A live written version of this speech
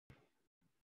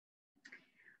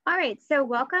All right, so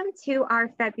welcome to our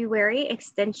February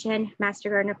Extension Master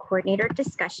Gardener Coordinator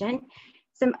discussion.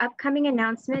 Some upcoming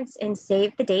announcements and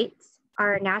save the dates.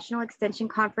 Our National Extension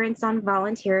Conference on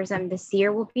Volunteerism this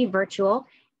year will be virtual.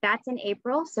 That's in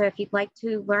April, so if you'd like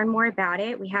to learn more about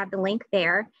it, we have the link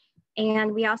there.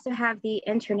 And we also have the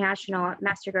International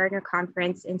Master Gardener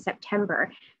Conference in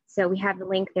September. So we have the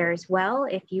link there as well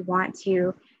if you want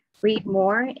to read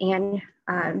more and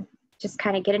just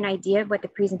kind of get an idea of what the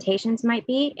presentations might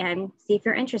be and see if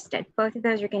you're interested. Both of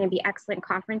those are going to be excellent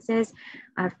conferences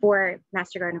for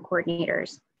Master Gardener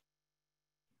coordinators.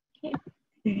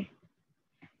 Okay.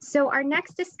 So our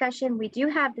next discussion, we do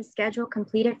have the schedule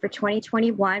completed for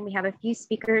 2021. We have a few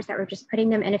speakers that we're just putting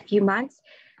them in a few months.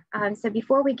 So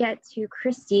before we get to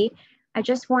Christy, I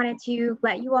just wanted to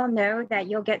let you all know that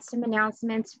you'll get some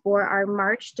announcements for our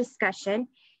March discussion.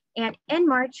 And in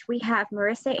March, we have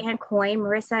Marissa Ann Coyne.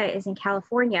 Marissa is in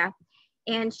California,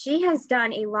 and she has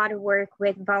done a lot of work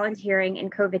with volunteering in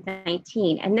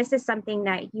COVID-19. And this is something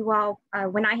that you all,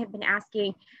 when I have been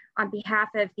asking on behalf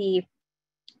of the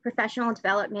Professional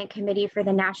Development Committee for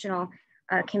the National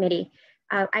Committee,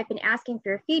 I've been asking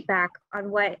for your feedback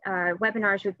on what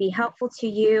webinars would be helpful to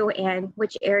you and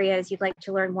which areas you'd like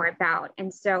to learn more about.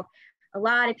 And so a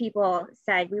lot of people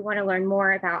said, we want to learn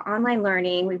more about online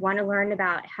learning. We want to learn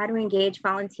about how to engage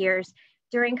volunteers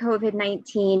during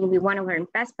COVID-19. We want to learn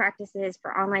best practices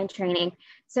for online training.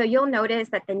 So you'll notice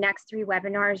that the next 3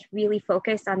 webinars really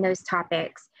focus on those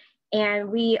topics. And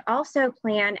we also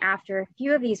plan after a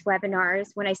few of these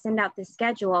webinars, when I send out the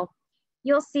schedule,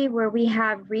 you'll see where we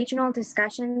have regional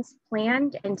discussions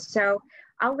planned. And so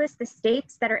I'll list the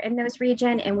states that are in those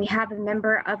regions, and we have a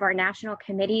member of our national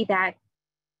committee that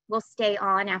will stay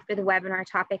on after the webinar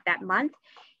topic that month.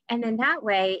 And then that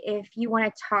way, if you want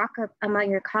to talk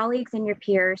among your colleagues and your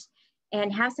peers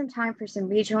and have some time for some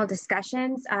regional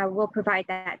discussions, we'll provide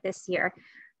that this year.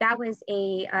 That was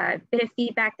a bit of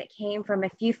feedback that came from a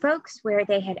few folks where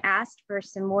they had asked for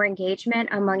some more engagement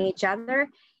among each other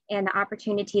and the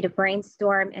opportunity to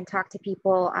brainstorm and talk to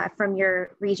people from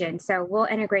your region. So we'll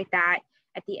integrate that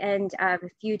at the end of a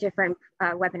few different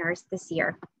webinars this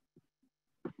year.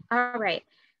 All right.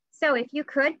 So if you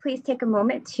could, please take a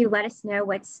moment to let us know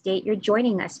what state you're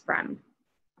joining us from.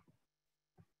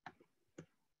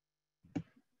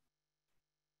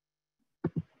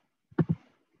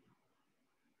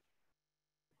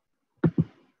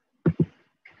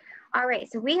 All right,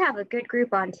 so we have a good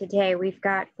group on today. We've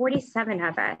got 47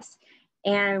 of us,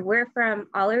 and we're from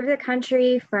all over the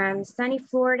country, from sunny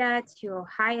Florida to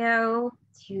Ohio,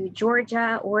 to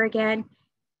Georgia, Oregon,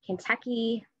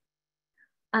 Kentucky.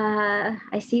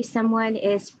 I see someone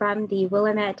is from the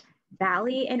Willamette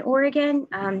Valley in Oregon.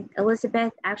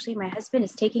 Elizabeth, actually my husband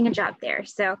is taking a job there,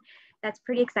 so that's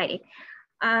pretty exciting.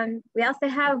 We also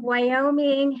have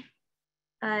Wyoming,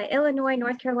 Illinois,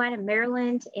 North Carolina,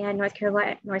 Maryland, and North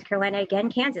Carolina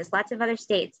again, Kansas, lots of other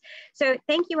states. So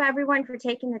thank you everyone for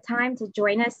taking the time to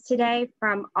join us today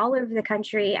from all over the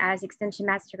country as Extension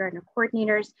Master Gardener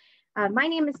coordinators. My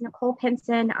name is Nicole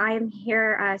Pinson. I am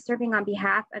here serving on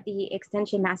behalf of the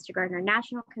Extension Master Gardener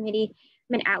National Committee.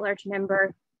 I'm an at-large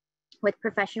member with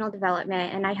professional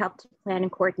development, and I help to plan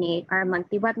and coordinate our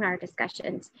monthly webinar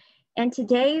discussions. And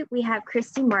today we have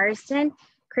Christy Marsden.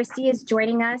 Christy is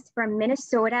joining us from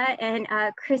Minnesota, and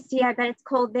Christy, I bet it's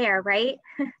cold there, right?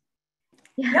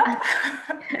 Yeah.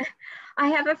 Yep. I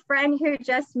have a friend who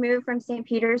just moved from St.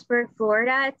 Petersburg,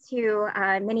 Florida to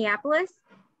Minneapolis.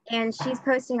 And she's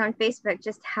posting on Facebook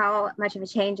just how much of a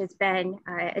change it's been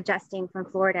adjusting from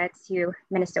Florida to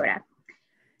Minnesota.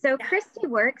 So Christy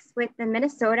works with the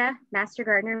Minnesota Master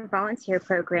Gardener Volunteer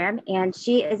Program, and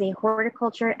she is a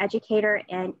horticulture educator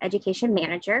and education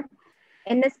manager.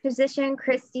 In this position,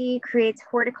 Christy creates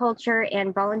horticulture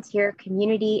and volunteer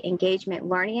community engagement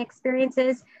learning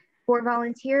experiences for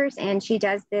volunteers, and she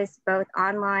does this both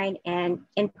online and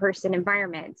in-person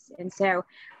environments. And so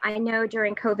I know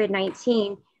during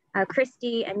COVID-19,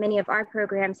 Christy and many of our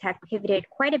programs have pivoted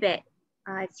quite a bit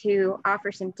to offer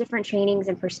some different trainings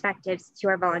and perspectives to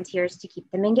our volunteers to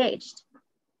keep them engaged.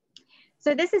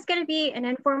 So this is going to be an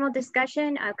informal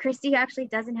discussion. Christy actually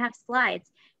doesn't have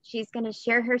slides. She's going to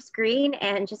share her screen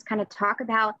and just kind of talk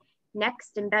about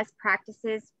next and best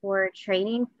practices for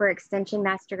training for Extension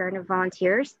Master Gardener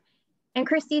volunteers. And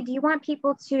Christy, do you want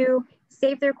people to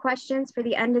save their questions for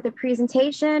the end of the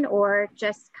presentation, or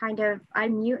just kind of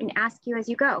unmute and ask you as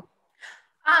you go?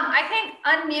 I think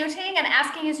unmuting and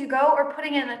asking as you go, or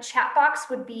putting it in the chat box,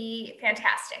 would be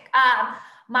fantastic.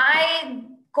 My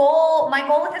goal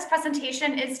with this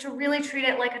presentation is to really treat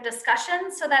it like a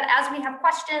discussion, so that as we have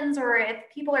questions or if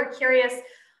people are curious,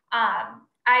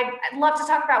 I'd love to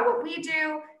talk about what we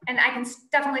do, and I can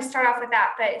definitely start off with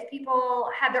that, but if people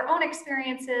have their own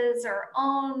experiences or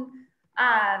own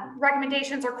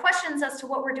recommendations or questions as to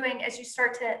what we're doing as you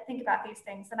start to think about these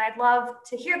things, then I'd love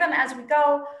to hear them as we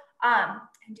go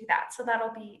and do that. So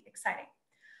that'll be exciting.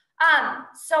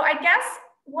 So I guess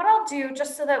what I'll do,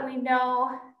 just so that we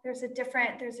know there's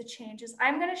a change, is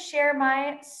I'm going to share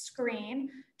my screen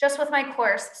just with my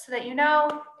course so that you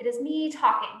know it is me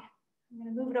talking. I'm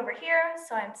going to move it over here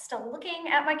so I'm still looking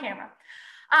at my camera.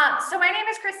 So my name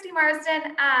is Christy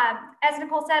Marsden. As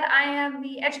Nicole said, I am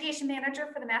the education manager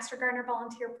for the Master Gardener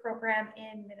Volunteer Program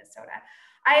in Minnesota.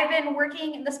 I have been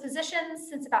working in this position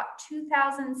since about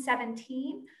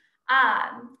 2017.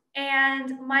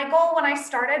 And my goal when I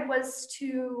started was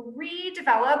to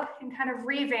redevelop and kind of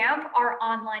revamp our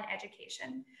online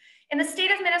education. In the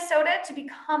state of Minnesota, to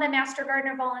become a Master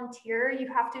Gardener Volunteer, you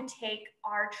have to take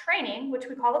our training, which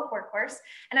we call the core course,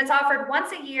 and it's offered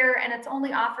once a year, and it's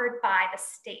only offered by the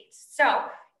state. So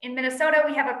in Minnesota,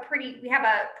 we have a pretty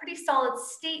solid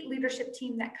state leadership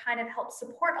team that kind of helps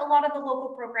support a lot of the local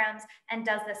programs and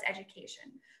does this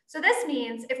education. So this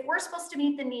means if we're supposed to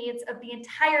meet the needs of the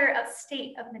entire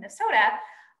state of Minnesota,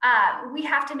 we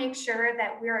have to make sure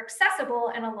that we're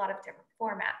accessible in a lot of different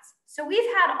formats. So we've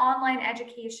had online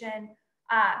education.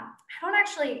 I don't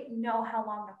actually know how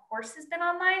long the course has been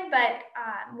online, but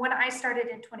when I started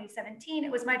in 2017,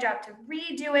 it was my job to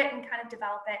redo it and kind of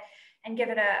develop it and give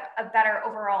it a better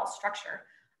overall structure.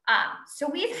 So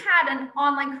we've had an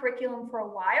online curriculum for a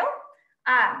while,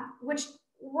 which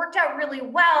worked out really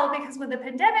well because when the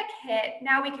pandemic hit,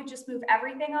 now we could just move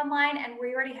everything online, and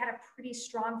we already had a pretty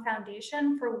strong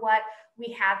foundation for what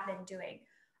we have been doing.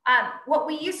 What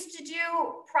we used to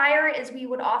do prior is we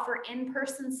would offer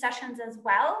in-person sessions as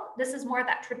well. This is more of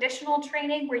that traditional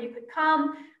training where you could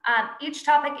come. Each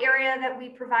topic area that we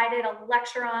provided a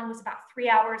lecture on was about 3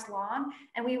 hours long,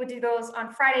 and we would do those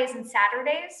on Fridays and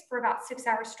Saturdays for about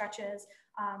 6-hour stretches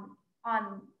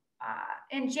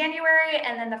in January,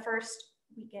 and then the first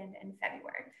weekend in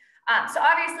February. So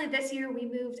obviously this year we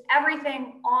moved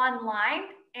everything online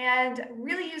and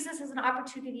really use this as an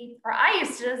opportunity, or I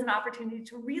used it as an opportunity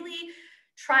to really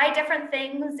try different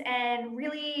things and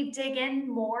really dig in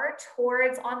more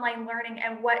towards online learning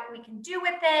and what we can do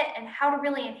with it and how to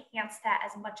really enhance that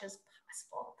as much as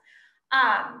possible.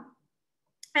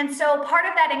 And so part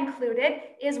of that included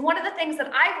is one of the things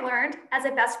that I've learned as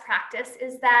a best practice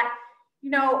is that,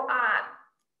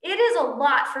 it is a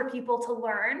lot for people to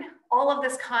learn all of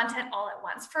this content all at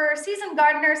once. For seasoned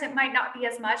gardeners, it might not be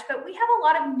as much, but we have a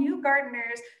lot of new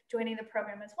gardeners joining the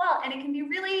program as well. And it can be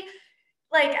really,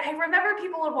 I remember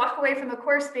people would walk away from the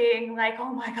course being like,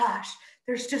 oh my gosh,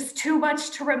 there's just too much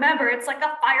to remember. It's like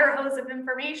a fire hose of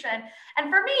information.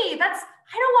 And for me, I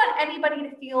don't want anybody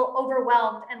to feel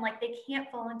overwhelmed and like they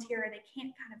can't volunteer or they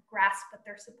can't kind of grasp what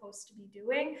they're supposed to be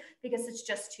doing because it's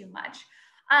just too much.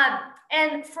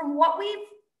 And from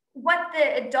what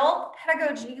the adult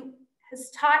pedagogy has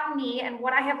taught me and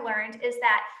what I have learned is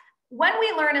that when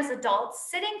we learn as adults,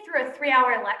 sitting through a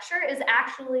 3-hour lecture is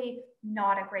actually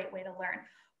not a great way to learn.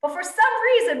 But for some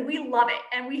reason, we love it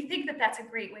and we think that that's a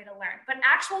great way to learn. But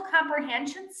actual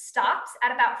comprehension stops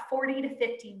at about 40 to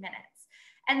 50 minutes.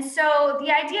 And so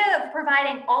the idea of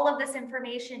providing all of this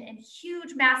information in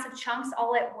huge, massive chunks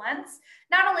all at once,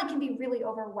 not only can be really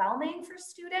overwhelming for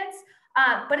students,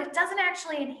 but it doesn't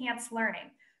actually enhance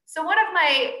learning. So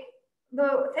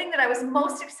the thing that I was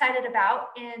most excited about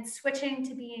in switching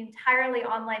to be entirely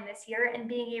online this year and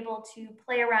being able to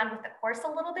play around with the course a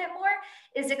little bit more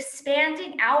is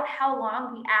expanding out how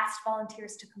long we asked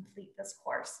volunteers to complete this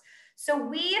course. So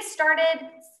we started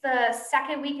the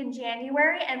second week in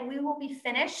January and we will be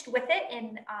finished with it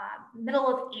in middle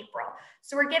of April.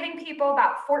 So we're giving people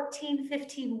about 14,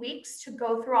 15 weeks to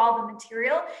go through all the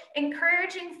material,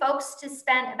 encouraging folks to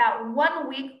spend about 1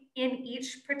 week in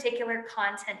each particular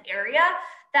content area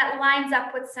that lines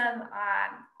up with some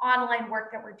online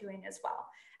work that we're doing as well.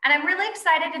 And I'm really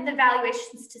excited in the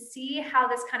evaluations to see how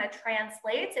this kind of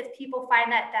translates, if people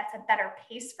find that that's a better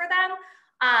pace for them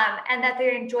and that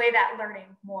they enjoy that learning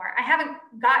more. I haven't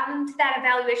gotten to that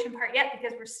evaluation part yet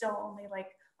because we're still only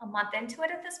like a month into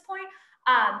it at this point.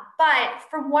 But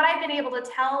from what I've been able to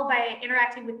tell by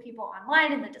interacting with people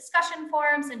online in the discussion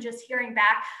forums and just hearing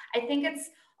back, I think it's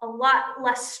a lot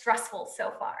less stressful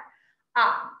so far.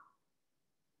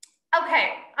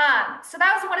 So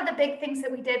that was one of the big things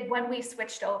that we did when we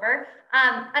switched over.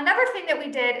 Another thing that we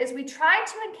did is we tried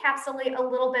to encapsulate a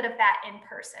little bit of that in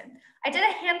person. I did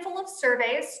a handful of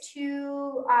surveys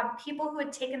to people who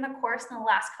had taken the course in the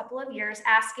last couple of years,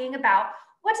 asking about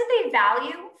what did they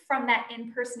value from that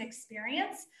in-person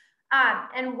experience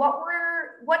and what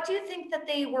were what do you think that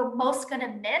they were most going to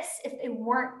miss if they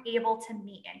weren't able to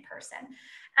meet in person?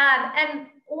 And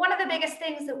one of the biggest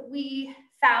things that we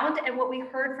found and what we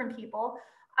heard from people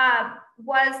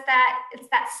was that it's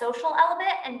that social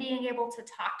element and being able to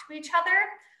talk to each other.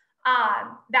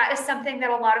 That is something that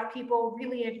a lot of people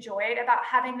really enjoyed about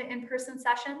having the in-person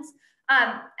sessions.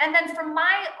 And then from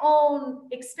my own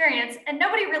experience, and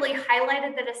nobody really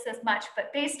highlighted this as much,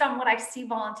 but based on what I see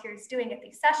volunteers doing at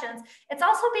these sessions, it's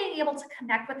also being able to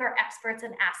connect with our experts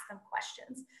and ask them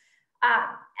questions.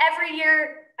 Every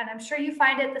year, and I'm sure you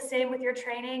find it the same with your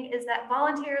training, is that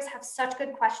volunteers have such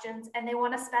good questions and they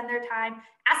want to spend their time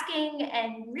asking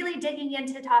and really digging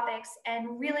into topics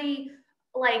and really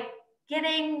like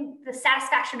getting the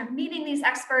satisfaction of meeting these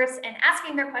experts and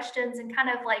asking their questions and kind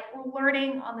of like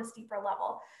learning on this deeper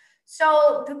level.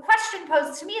 So the question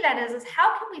posed to me then is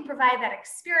how can we provide that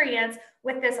experience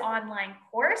with this online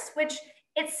course, which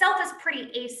itself is pretty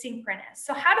asynchronous.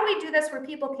 So how do we do this where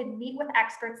people can meet with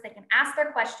experts, they can ask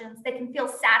their questions, they can feel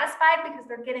satisfied because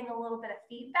they're getting a little bit of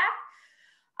feedback,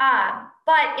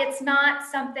 but it's not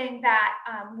something that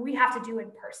we have to do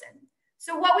in person.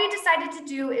 So what we decided to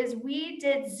do is we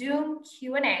did Zoom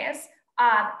Q&As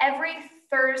every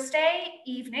Thursday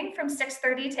evening from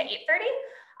 6:30 to 8:30.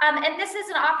 And this is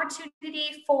an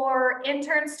opportunity for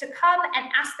interns to come and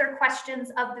ask their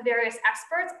questions of the various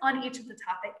experts on each of the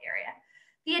topic area.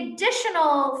 The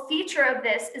additional feature of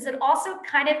this is it also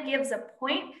kind of gives a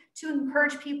point to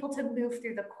encourage people to move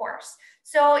through the course.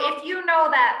 So if you know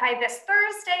that by this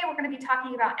Thursday, we're going to be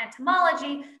talking about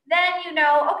entomology, then you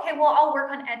know, okay, well, I'll work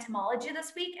on entomology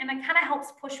this week, and it kind of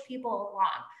helps push people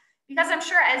along. Because I'm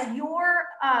sure as you're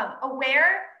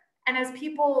aware and as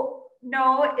people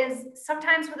know is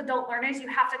sometimes with adult learners, you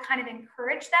have to kind of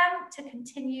encourage them to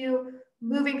continue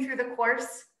moving through the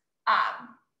course.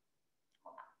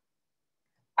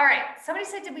 All right, somebody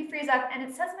said, did we freeze up? And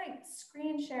it says my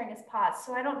screen sharing is paused,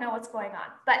 so I don't know what's going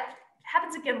on, but if it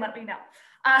happens again, let me know.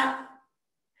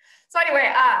 So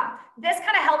anyway, this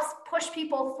kind of helps push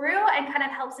people through and kind of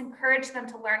helps encourage them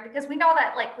to learn, because we know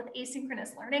that like with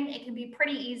asynchronous learning, it can be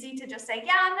pretty easy to just say,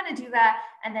 yeah, I'm gonna do that,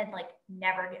 and then like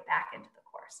never get back into the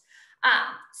course.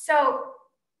 So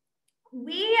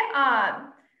we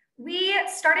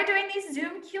started doing these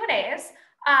Zoom Q&As.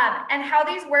 And how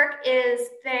these work is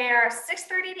they're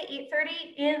 6:30 to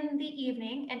 8:30 in the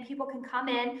evening, and people can come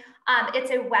in. It's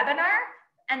a webinar,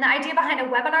 and the idea behind a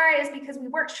webinar is because we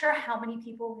weren't sure how many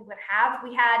people we would have.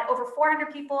 We had over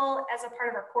 400 people as a part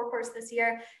of our core course this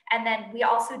year, and then we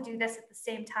also do this at the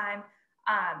same time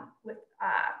with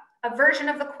a version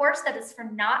of the course that is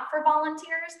not for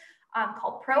volunteers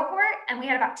called ProHort, and we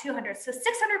had about 200. So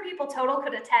 600 people total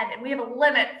could attend, and we have a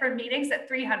limit for meetings at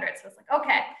 300. So it's like,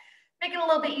 okay, make it a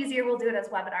little bit easier, we'll do it as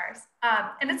webinars.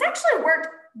 And it's actually worked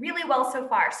really well so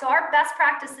far. So our best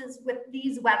practices with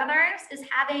these webinars is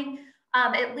having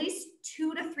at least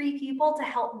 2 to 3 people to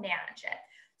help manage it.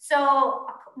 So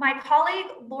my colleague,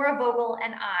 Laura Vogel,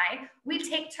 and I, we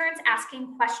take turns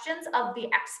asking questions of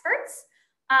the experts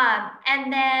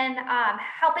and then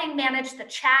helping manage the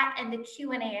chat and the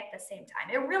Q&A at the same time.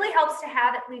 It really helps to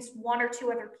have at least 1 or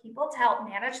 2 other people to help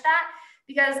manage that,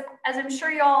 because as I'm sure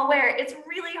you're all aware, it's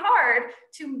really hard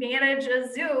to manage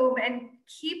a Zoom and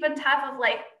keep on top of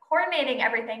like coordinating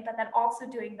everything, but then also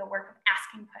doing the work of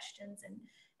asking questions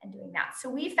and doing that. So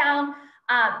we found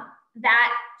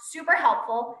that super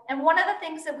helpful. And one of the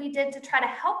things that we did to try to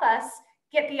help us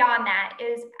get beyond that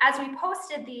is as we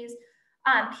posted these,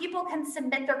 people can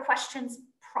submit their questions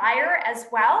prior as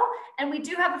well. And we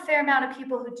do have a fair amount of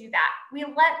people who do that. We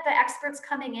let the experts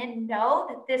coming in know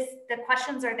that the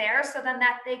questions are there, so then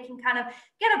that they can kind of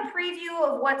get a preview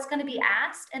of what's going to be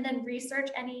asked and then research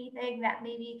anything that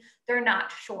maybe they're not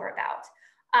sure about.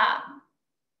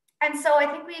 And so I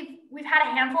think we've had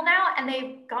a handful now, and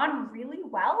they've gone really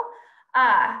well.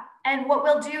 And what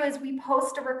we'll do is we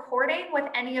post a recording with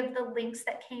any of the links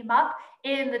that came up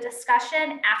in the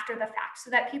discussion after the fact, so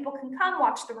that people can come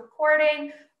watch the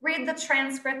recording, read the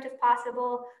transcript if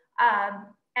possible,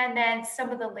 and then some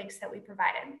of the links that we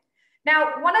provided.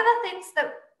 Now, one of the things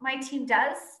that my team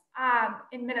does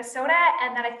in Minnesota,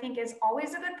 and that I think is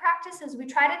always a good practice, is we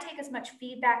try to take as much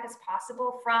feedback as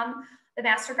possible from the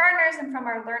Master Gardeners and from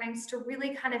our learnings to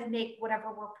really kind of make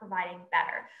whatever we're providing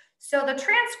better. So the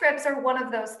transcripts are one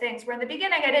of those things where in the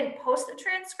beginning I didn't post the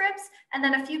transcripts, and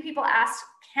then a few people asked,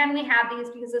 can we have these,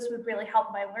 because this would really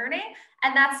help my learning?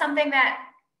 And that's something that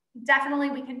definitely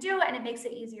we can do, and it makes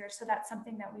it easier. So that's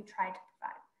something that we try to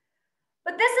provide.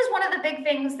 But this is one of the big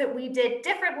things that we did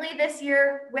differently this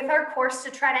year with our course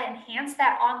to try to enhance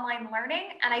that online learning.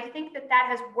 And I think that that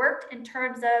has worked in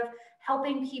terms of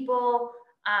helping people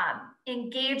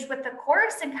engage with the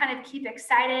course and kind of keep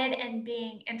excited and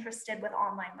being interested with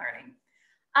online learning.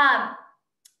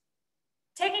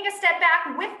 Taking a step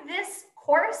back with this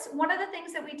course, one of the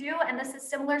things that we do, and this is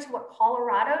similar to what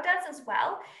Colorado does as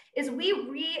well, is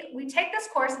we take this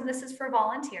course, and this is for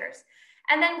volunteers.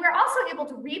 And then we're also able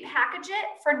to repackage it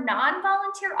for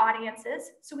non-volunteer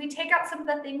audiences. So we take out some of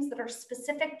the things that are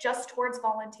specific just towards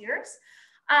volunteers.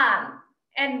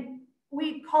 And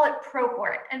we call it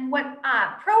ProHort. And what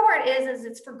ProHort is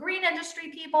it's for green industry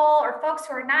people or folks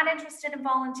who are not interested in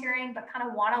volunteering but kind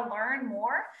of want to learn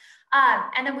more.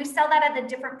 And then we sell that at a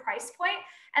different price point.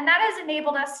 And that has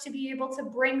enabled us to be able to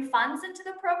bring funds into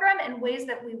the program in ways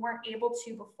that we weren't able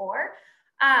to before.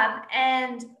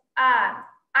 I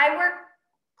work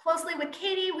closely with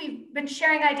Katie. We've been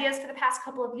sharing ideas for the past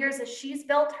couple of years as she's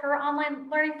built her online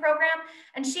learning program.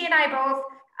 And she and I both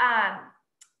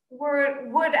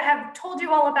would have told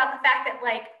you all about the fact that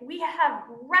like we have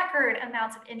record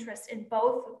amounts of interest in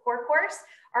both the core course,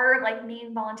 our like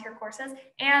main volunteer courses,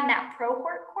 and that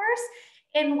ProHort course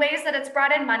in ways that it's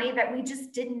brought in money that we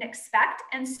just didn't expect.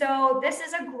 And so this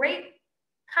is a great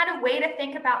kind of way to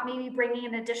think about maybe bringing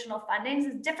in additional fundings,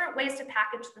 is different ways to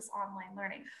package this online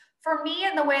learning. For me,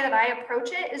 and the way that I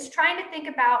approach it is trying to think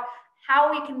about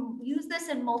how we can use this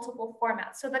in multiple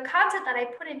formats. So the content that I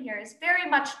put in here is very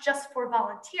much just for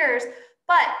volunteers,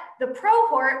 but the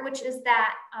ProHort, which is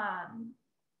that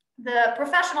the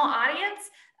professional audience,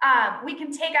 we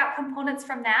can take out components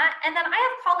from that. And then I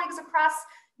have colleagues across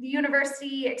the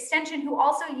university extension who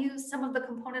also use some of the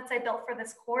components I built for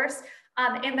this course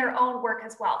in their own work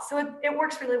as well. So it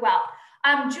works really well.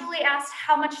 Julie asked,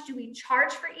 how much do we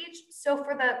charge for each? So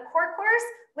for the core course,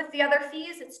 with the other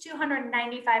fees, it's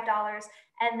 $295.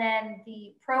 And then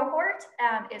the ProHort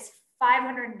is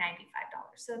 $595.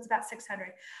 So it's about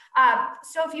 $600.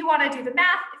 So if you want to do the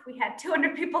math, if we had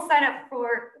 200 people sign up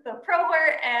for the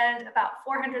ProHort and about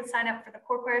 400 sign up for the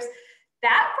core course,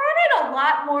 that brought in a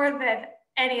lot more than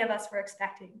any of us were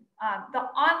expecting. The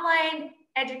online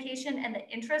education and the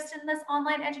interest in this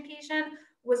online education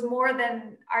was more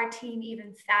than our team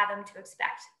even fathomed to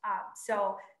expect.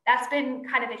 So that's been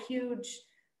kind of a huge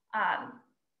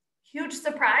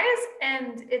surprise,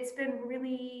 and it's been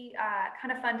really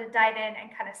kind of fun to dive in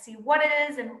and kind of see what it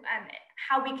is and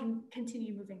how we can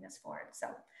continue moving this forward. So,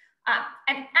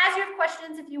 and as you have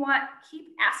questions, if you want, keep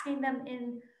asking them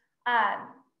in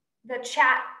the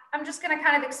chat. I'm just going to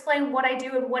kind of explain what I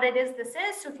do and what it is this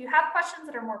is. So if you have questions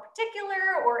that are more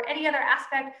particular or any other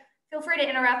aspect, feel free to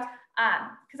interrupt,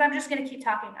 because I'm just going to keep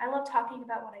talking. I love talking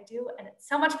about what I do, and it's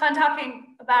so much fun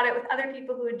talking about it with other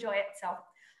people who enjoy it. So,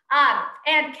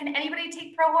 and can anybody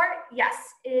take ProHort? Yes,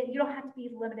 you don't have to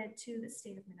be limited to the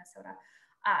state of Minnesota.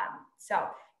 So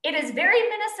it is very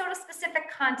Minnesota specific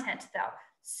content though.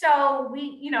 So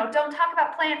we, don't talk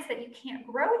about plants that you can't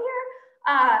grow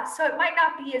here. So it might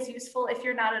not be as useful if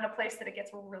you're not in a place that it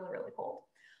gets really, really cold.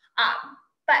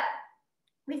 But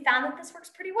we found that this works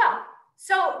pretty well.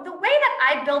 So the way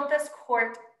that I built this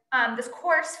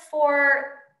course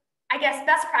for, I guess,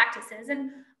 best practices,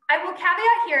 and I will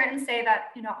caveat here and say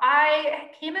that,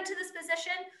 I came into this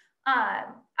position.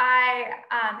 I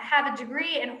have a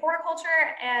degree in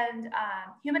horticulture and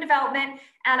human development,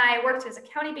 and I worked as a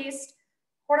county-based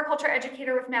horticulture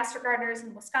educator with master gardeners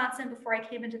in Wisconsin before I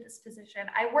came into this position.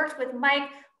 I worked with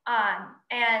Mike,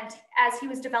 and as he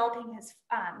was developing his,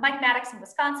 Mike Maddox in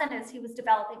Wisconsin, as he was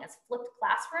developing his flipped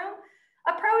classroom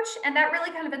approach, and that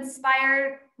really kind of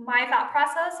inspired my thought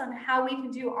process on how we can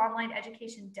do online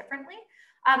education differently.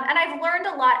 And I've learned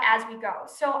a lot as we go.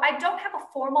 So I don't have a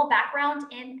formal background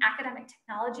in academic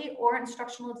technology or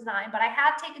instructional design, but I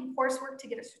have taken coursework to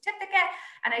get a certificate,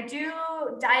 and I do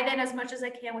dive in as much as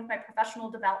I can with my professional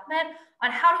development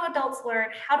on how do adults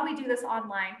learn, how do we do this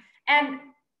online, and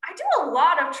I do a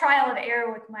lot of trial and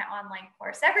error with my online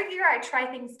course. Every year I try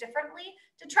things differently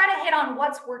to try to hit on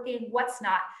what's working, what's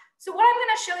not. So what I'm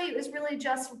going to show you is really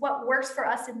just what works for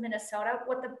us in Minnesota,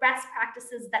 what the best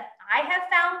practices that I have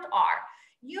found are.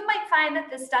 You might find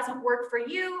that this doesn't work for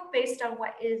you based on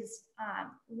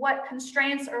what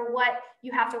constraints or what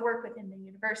you have to work with in the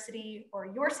university or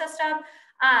your system,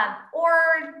 or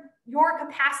your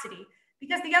capacity.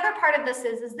 Because the other part of this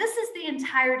is this is the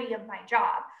entirety of my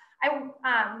job. I'm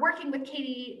working with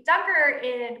Katie Dunker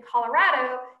in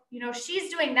Colorado. She's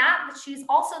doing that, but she's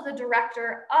also the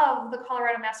director of the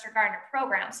Colorado Master Gardener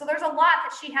program. So there's a lot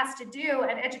that she has to do,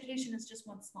 and education is just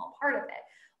one small part of it.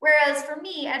 Whereas for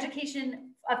me,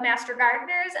 education of master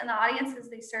gardeners and the audiences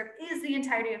they serve is the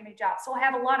entirety of my job. So I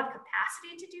have a lot of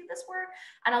capacity to do this work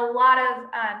and a lot of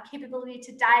capability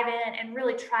to dive in and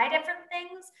really try different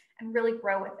things and really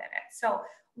grow within it. So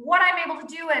what I'm able to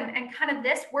do and kind of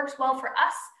this works well for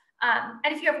us.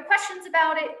 And if you have questions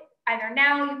about it, either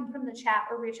now, you can put them in the chat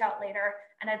or reach out later.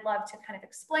 And I'd love to kind of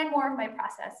explain more of my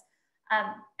process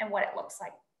and what it looks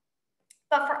like.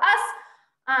 But for us,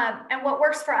 and what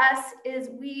works for us is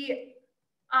we,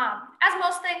 as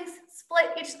most things,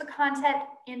 split each of the content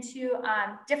into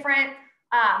different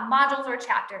modules or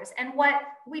chapters. And what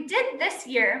we did this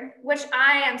year, which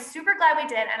I am super glad we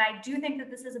did, and I do think that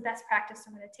this is a best practice, so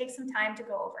I'm going to take some time to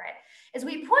go over it, is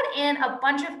we put in a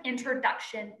bunch of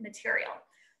introduction material.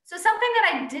 So something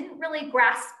that I didn't really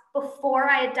grasp before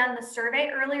I had done the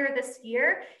survey earlier this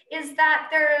year is that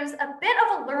there's a bit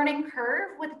of a learning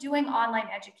curve with doing online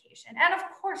education. And of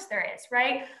course there is,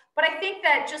 right? But I think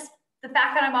that just the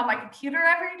fact that I'm on my computer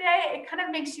every day, it kind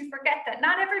of makes you forget that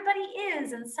not everybody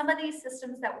is. And some of these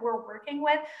systems that we're working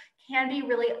with can be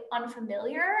really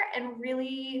unfamiliar and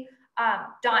really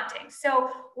daunting. So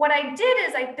what I did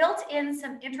is I built in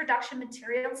some introduction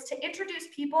materials to introduce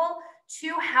people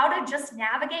to how to just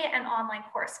navigate an online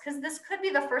course, because this could be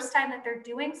the first time that they're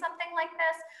doing something like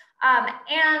this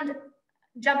and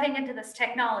jumping into this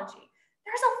technology.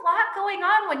 There's a lot going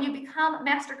on when you become a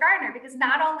master gardener, because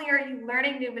not only are you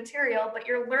learning new material, but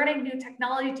you're learning new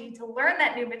technology to learn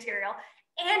that new material,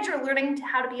 and you're learning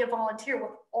how to be a volunteer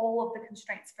with all of the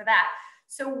constraints for that.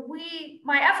 So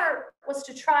my effort was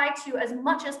to try to, as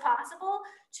much as possible,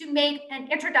 to make an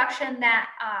introduction that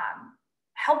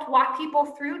helped walk people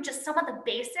through just some of the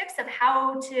basics of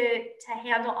how to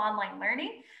handle online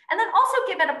learning, and then also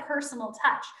give it a personal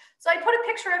touch. So I put a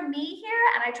picture of me here,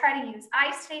 and I try to use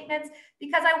I statements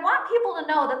because I want people to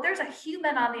know that there's a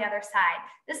human on the other side.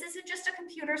 This isn't just a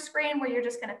computer screen where you're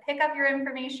just going to pick up your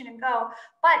information and go,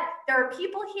 but there are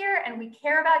people here and we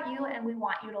care about you and we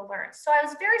want you to learn. So I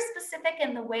was very specific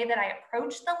in the way that I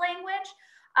approached the language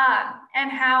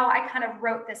and how I kind of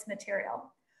wrote this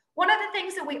material. One of the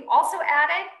things that we also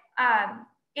added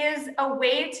is a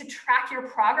way to track your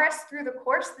progress through the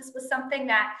course. This was something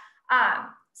that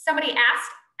somebody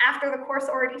asked after the course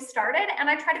already started, and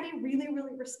I try to be really,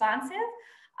 really responsive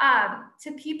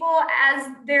to people as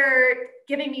they're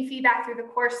giving me feedback through the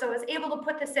course. So I was able to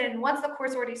put this in once the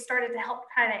course already started to help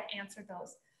kind of answer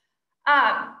those.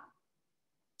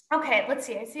 Okay, let's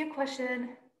see, I see a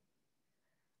question.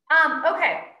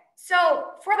 Okay, so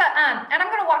for the, and I'm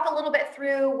gonna walk a little bit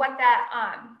through what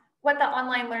the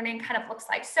online learning kind of looks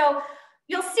like. So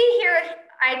you'll see here,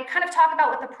 I kind of talk about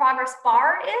what the progress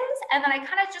bar is, and then I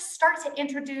kind of just start to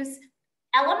introduce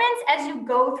elements as you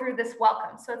go through this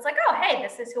welcome. So it's like, oh, hey,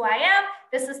 this is who I am.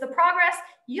 This is the progress.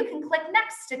 You can click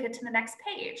next to get to the next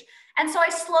page. And so I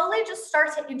slowly just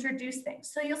start to introduce things.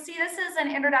 So you'll see this is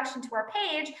an introduction to our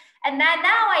page. And then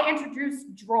now I introduce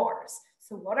drawers.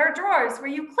 So what are drawers? Where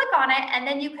you click on it and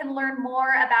then you can learn more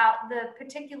about the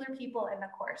particular people in the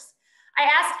course. I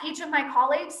asked each of my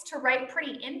colleagues to write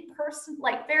pretty in-person,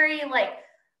 like very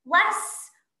less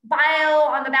bio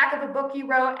on the back of a book you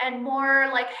wrote and more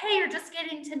like, hey, you're just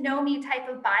getting to know me type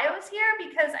of bios here,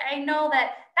 because I know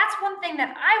that that's one thing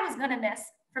that I was going to miss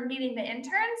from meeting the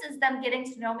interns, is them getting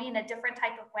to know me in a different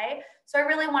type of way. So I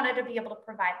really wanted to be able to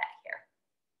provide that here.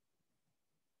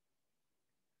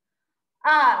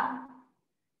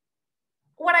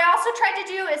 What I also tried to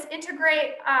do is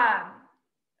integrate,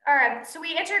 so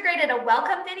we integrated a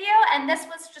welcome video, and this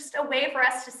was just a way for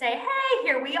us to say, hey,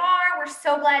 here we are. We're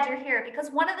so glad you're here,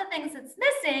 because one of the things that's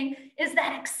missing is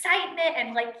that excitement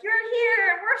and like, you're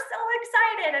here, we're so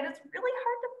excited. And it's really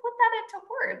hard to put that into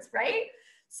words, right?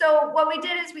 So what we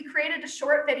did is we created a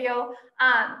short video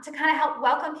to kind of help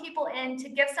welcome people in, to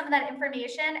give some of that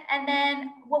information. And then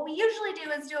what we usually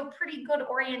do is do a pretty good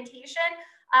orientation,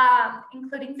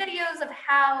 including videos of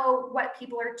what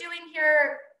people are doing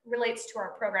here relates to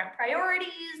our program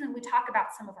priorities, and we talk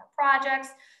about some of our projects.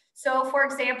 So for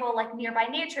example, like Nearby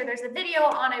Nature, there's a video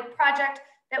on a project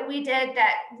that we did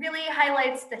that really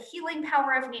highlights the healing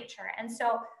power of nature. And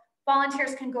so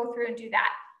volunteers can go through and do that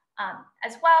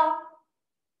as well.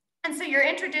 And so you're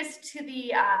introduced to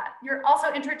you're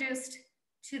also introduced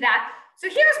to that. So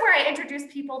here's where I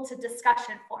introduce people to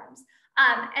discussion forums.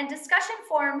 And discussion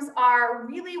forums are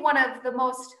really one of the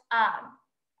most,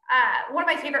 one of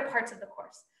my favorite parts of the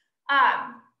course.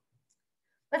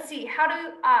 Let's see,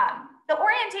 the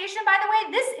orientation, by the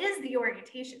way, this is the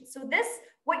orientation. So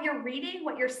what you're reading,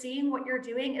 what you're seeing, what you're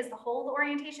doing is the whole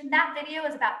orientation. That video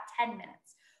is about 10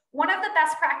 minutes. One of the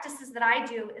best practices that I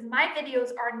do is my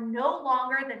videos are no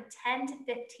longer than 10 to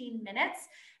 15 minutes,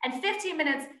 and 15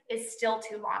 minutes is still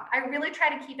too long. I really try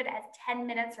to keep it at 10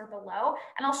 minutes or below,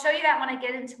 and I'll show you that when I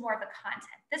get into more of the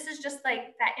content. This is just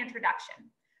like that introduction.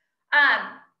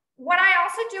 What I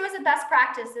also do as a best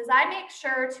practice is I make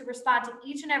sure to respond to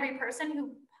each and every person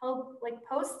who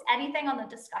posts anything on the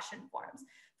discussion forums.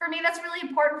 For me, that's really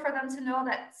important for them to know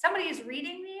that somebody is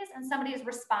reading these and somebody is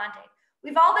responding.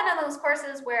 We've all been in those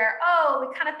courses where, oh, we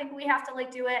kind of think we have to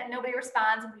like do it and nobody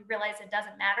responds and we realize it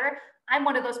doesn't matter. I'm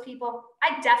one of those people.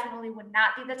 I definitely would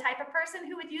not be the type of person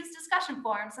who would use discussion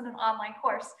forums in an online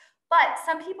course, but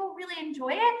some people really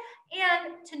enjoy it.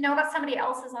 And to know that somebody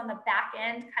else is on the back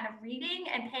end kind of reading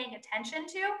and paying attention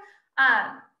to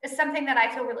is something that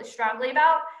I feel really strongly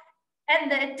about. And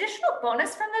the additional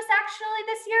bonus from this actually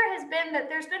this year has been that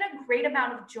there's been a great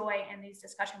amount of joy in these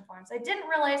discussion forums. I didn't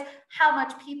realize how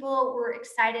much people were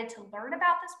excited to learn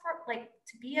about this,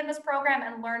 to be in this program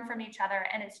and learn from each other.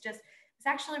 And it's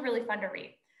actually really fun to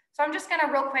read. So I'm just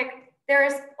gonna real quick,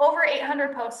 there's over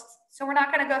 800 posts. So we're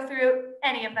not gonna go through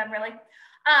any of them really.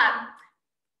 Part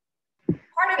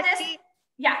of this,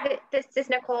 yeah. This is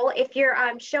Nicole. If you're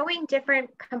showing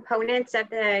different components of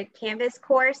the Canvas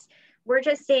course, we're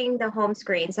just seeing the home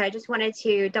screen. So I just wanted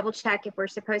to double check if we're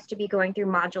supposed to be going through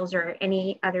modules or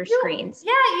any other screens.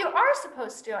 Yeah, you are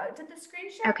supposed to. Did the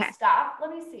screen share stop? Let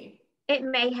me see. It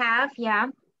may have, yeah.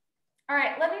 All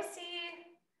right, let me see.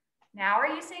 Now, are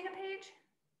you seeing a page?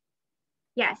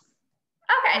 Yes.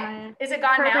 Okay, is it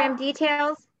gone now? Program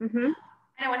details. Mm-hmm.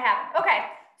 I know what happened. Okay,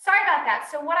 sorry about that.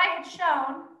 So what I had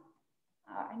shown,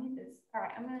 I need this. All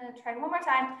right, I'm gonna try one more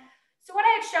time. So what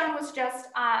I had shown was just,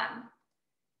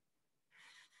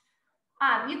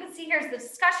 you can see here's the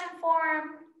discussion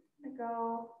forum.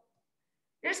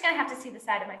 You're just gonna have to see the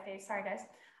side of my face. Sorry, guys.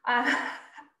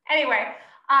 Anyway,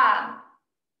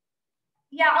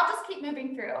 yeah, I'll just keep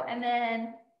moving through and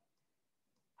then,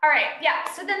 all right, yeah.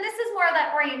 So then this is more of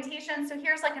that orientation. So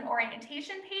here's like an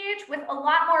orientation page with a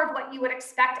lot more of what you would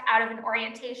expect out of an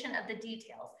orientation of the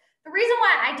details. The reason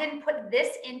why I didn't put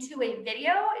this into a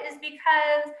video is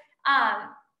because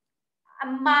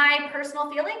my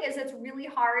personal feeling is it's really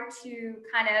hard to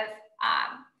kind of,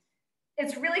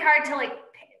 it's really hard to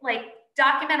like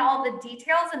document all the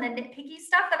details and the nitpicky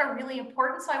stuff that are really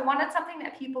important. So I wanted something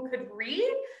that people could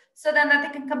read so then that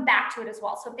they can come back to it as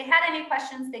well. So if they had any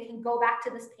questions, they can go back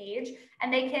to this page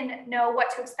and they can know what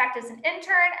to expect as an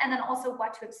intern and then also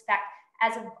what to expect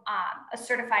as a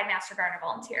certified Master Gardener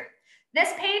volunteer.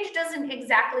 This page doesn't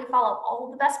exactly follow all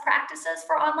of the best practices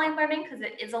for online learning because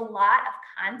it is a lot of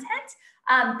content,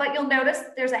 but you'll notice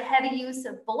there's a heavy use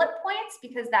of bullet points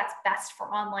because that's best for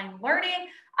online learning,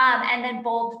 and then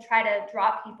bold to try to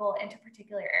draw people into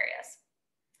particular areas.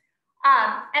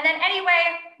 And then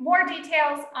anyway, more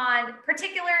details on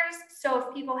particulars. So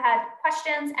if people had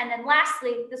questions, and then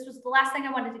lastly, this was the last thing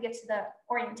I wanted to get to the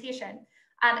orientation,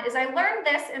 is I learned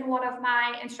this in one of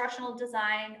my instructional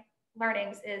design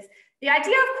learnings is the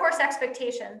idea of course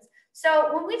expectations.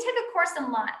 So when we take a course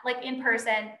in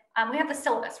person, we have the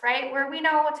syllabus, right? Where we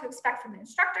know what to expect from the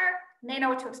instructor and they know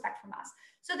what to expect from us.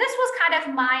 So this was kind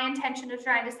of my intention of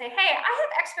trying to say, hey, I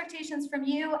have expectations from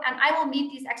you and I will meet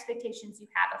these expectations you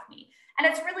have of me. And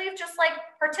it's really just like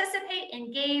participate,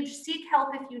 engage, seek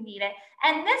help if you need it.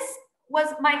 And this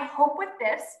was my hope with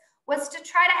this was to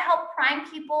try to help prime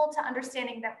people to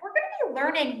understanding that we're going to be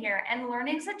learning here and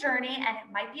learning's a journey and it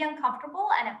might be uncomfortable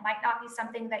and it might not be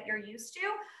something that you're used to,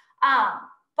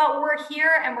 but we're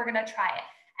here and we're going to try it.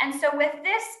 And so with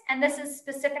this, and this is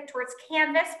specific towards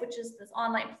Canvas, which is this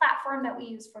online platform that we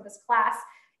use for this class,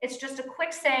 it's just a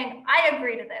quick saying, I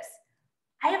agree to this.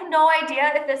 I have no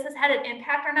idea if this has had an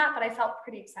impact or not, but I felt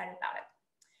pretty excited about it.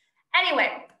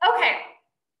 Anyway, okay.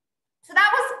 So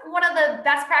that was one of the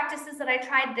best practices that I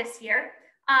tried this year.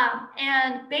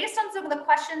 And based on some of the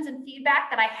questions and feedback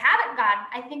that I haven't gotten,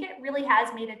 I think it really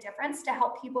has made a difference to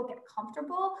help people get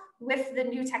comfortable with the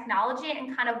new technology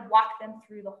and kind of walk them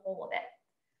through the whole of it.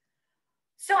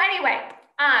 So anyway,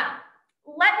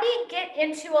 let me get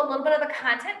into a little bit of the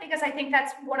content because I think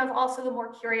that's one of also the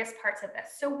more curious parts of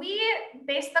this. So we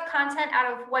base the content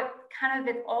out of what kind of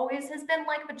it always has been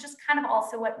like, but just kind of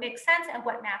also what makes sense and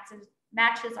what matches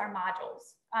our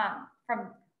modules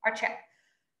from our chip.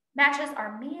 Matches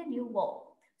our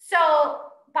manual.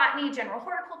 So botany, general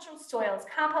horticulture, soils,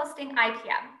 composting,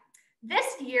 IPM.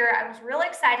 This year, I was really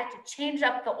excited to change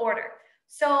up the order.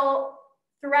 So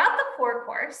throughout the core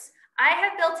course, I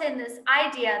have built in this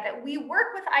idea that we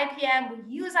work with IPM, we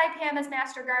use IPM as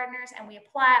master gardeners, and we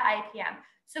apply IPM.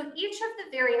 So each of the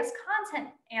various content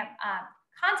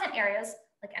areas,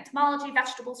 like entomology,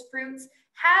 vegetables, fruits,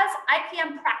 has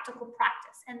IPM practical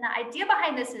practice. And the idea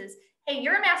behind this is, hey,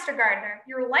 you're a master gardener,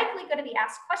 you're likely going to be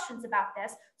asked questions about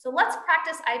this, so let's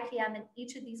practice IPM in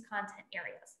each of these content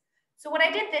areas. So what I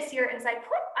did this year is I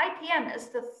put IPM as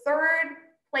the third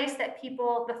place that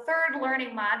the third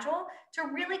learning module to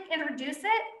really introduce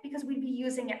it because we'd be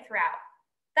using it throughout.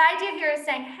 The idea here is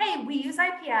saying, hey, we use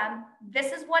IPM.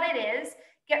 This is what it is.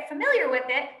 Get familiar with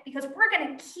it, because we're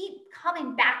going to keep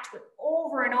coming back to it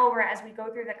over and over as we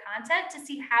go through the content to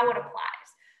see how it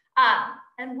applies.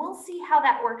 And we'll see how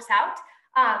that works out.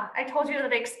 I told you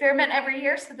that I experiment every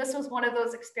year, so this was one of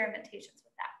those experimentations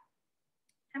with that.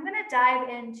 I'm going to dive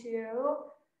into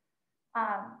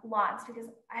lawns because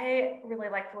I really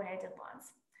like the way I did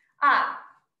lawns.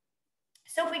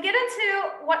 So if we get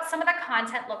into what some of the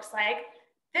content looks like,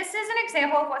 this is an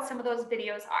example of what some of those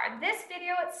videos are. This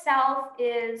video itself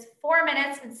is 4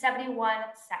 minutes and 17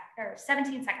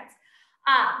 seconds.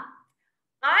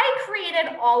 I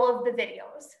created all of the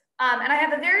videos, and I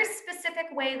have a very specific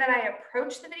way that I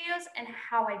approach the videos and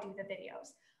how I do the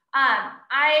videos.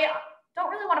 I don't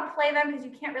really want to play them because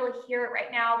you can't really hear it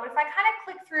right now, but if I kind of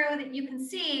click through, that you can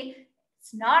see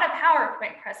it's not a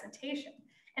PowerPoint presentation.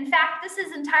 In fact, this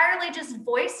is entirely just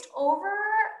voiced over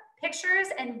pictures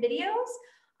and videos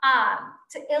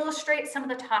to illustrate some of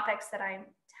the topics that I'm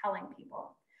telling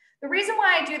people. The reason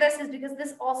why I do this is because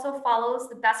this also follows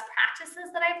the best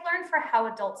practices that I've learned for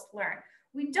how adults learn.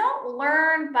 We don't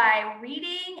learn by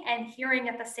reading and hearing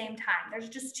at the same time. There's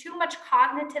just too much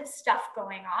cognitive stuff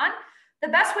going on. The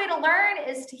best way to learn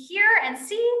is to hear and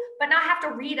see, but not have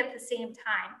to read at the same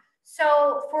time.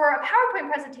 So for a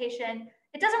PowerPoint presentation,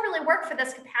 it doesn't really work for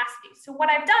this capacity. So what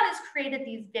I've done is created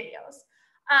these videos.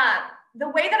 The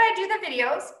way that I do the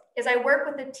videos is I work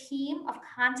with a team of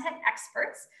content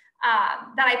experts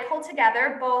that I pull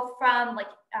together, both from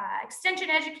extension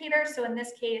educators, so in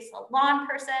this case, a lawn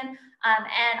person,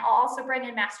 and I'll also bring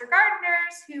in master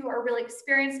gardeners who are really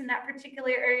experienced in that particular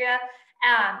area,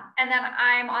 and then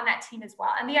I'm on that team as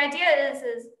well. And the idea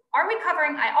is are we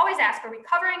covering, I always ask, are we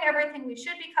covering everything we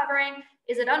should be covering?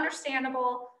 Is it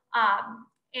understandable?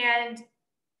 And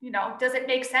does it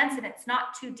make sense and it's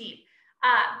not too deep?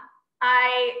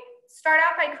 I start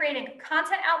out by creating a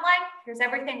content outline. Here's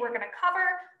everything we're going to cover.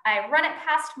 I run it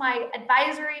past my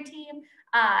advisory team.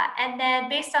 And then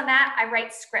based on that, I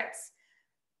write scripts.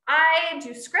 I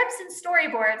do scripts and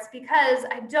storyboards because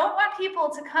I don't want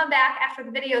people to come back after the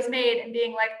video's made and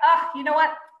being like, oh, you know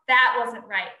what? That wasn't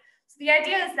right. So the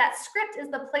idea is that script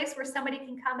is the place where somebody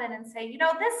can come in and say,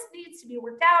 this needs to be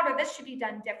worked out or this should be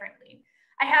done differently.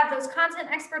 I have those content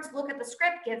experts look at the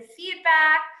script, give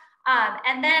feedback.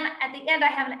 And then at the end, I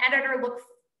have an editor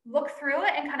look through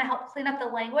it and kind of help clean up the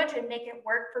language and make it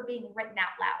work for being written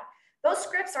out loud. Those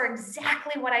scripts are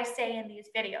exactly what I say in these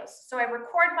videos. So I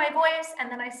record my voice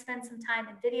and then I spend some time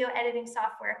in video editing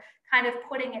software, kind of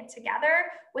putting it together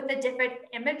with the different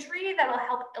imagery that'll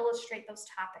help illustrate those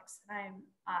topics that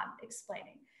I'm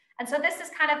explaining. And so this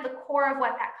is kind of the core of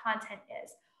what that content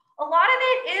is. A lot of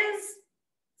it is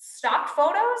stock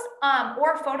photos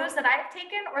or photos that I've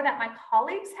taken or that my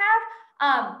colleagues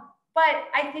have, but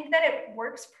I think that it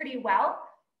works pretty well.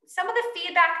 Some of the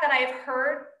feedback that I've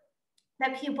heard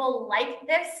that people like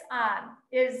this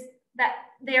is that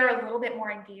they're a little bit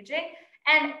more engaging.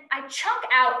 And I chunk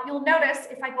out, you'll notice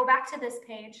if I go back to this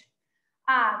page,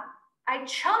 I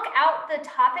chunk out the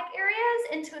topic areas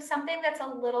into something that's a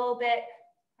little bit,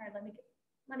 all right,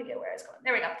 let me get where I was going.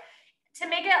 There we go. To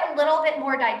make it a little bit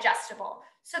more digestible.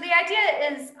 So the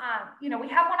idea is, we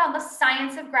have one on the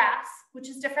science of grass, which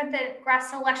is different than grass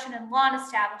selection and lawn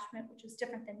establishment, which is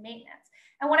different than maintenance.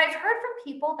 And what I've heard from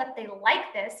people that they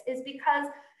like this is because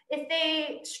if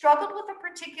they struggled with a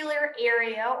particular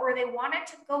area or they wanted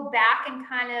to go back and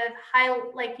kind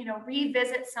of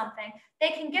revisit something, they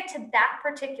can get to that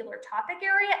particular topic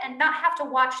area and not have to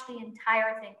watch the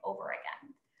entire thing over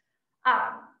again.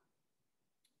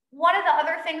 One of the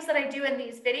other things that I do in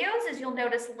these videos is you'll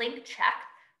notice link check.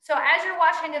 So as you're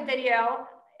watching a video,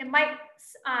 it might,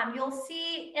 you'll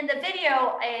see in the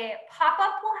video a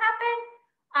pop-up will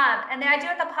happen. And the idea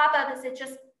with the pop-up is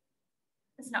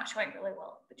it's not showing really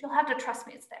well, but you'll have to trust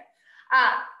me, it's there.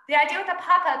 The idea with the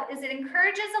pop-up is it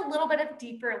encourages a little bit of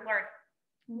deeper learning.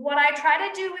 What I try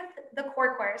to do with the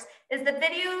core course is the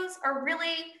videos are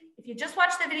really, if you just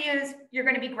watch the videos, you're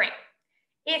going to be great.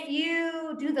 If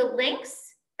you do the links,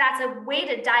 that's a way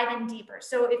to dive in deeper.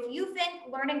 So if you think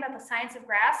learning about the science of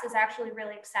grass is actually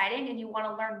really exciting and you want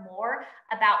to learn more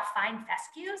about fine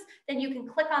fescues, then you can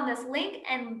click on this link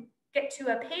and get to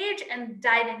a page and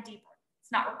dive in deeper.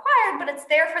 It's not required, but it's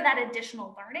there for that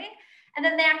additional learning. And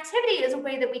then the activity is a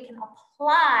way that we can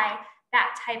apply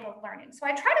that type of learning. So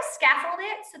I try to scaffold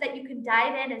it so that you can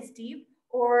dive in as deep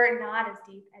or not as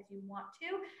deep as you want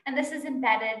to. And this is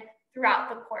embedded throughout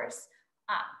the course.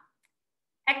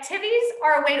 Activities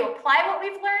are a way to apply what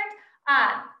we've learned.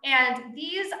 And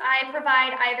these I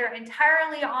provide either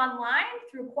entirely online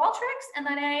through Qualtrics, and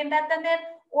then I embed them in,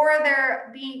 or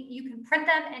you can print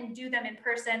them and do them in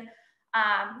person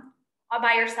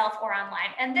by yourself or online.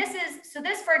 And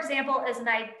this, for example, is an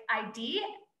ID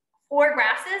for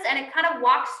grasses, and it kind of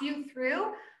walks you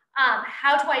through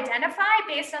how to identify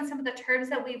based on some of the terms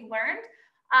that we've learned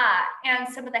and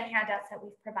some of the handouts that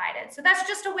we've provided. So that's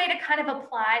just a way to kind of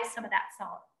apply some of that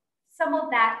science.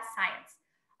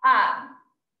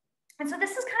 And so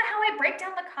this is kind of how I break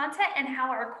down the content and how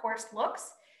our course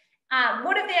looks.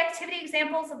 One of the activity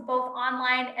examples of both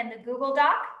online and the Google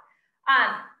Doc.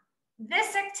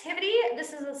 This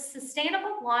is a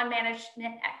sustainable lawn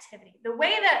management activity. The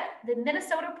way that the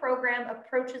Minnesota program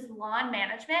approaches lawn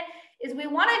management is we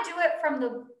want to do it from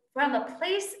the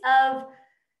place of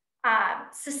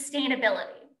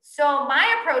sustainability. So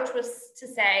my approach was to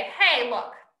say, hey,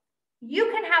 look,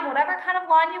 you can have whatever kind of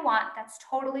lawn you want, that's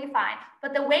totally fine.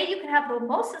 But the way you can have the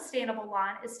most sustainable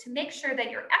lawn is to make sure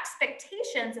that your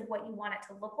expectations of what you want it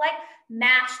to look like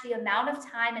match the amount of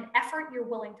time and effort you're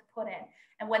willing to put in.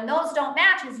 And when those don't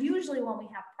match is usually when we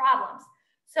have problems.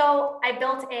 So I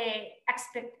built a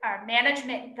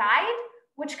management guide,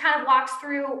 which kind of walks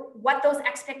through what those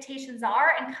expectations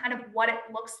are and kind of what it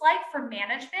looks like for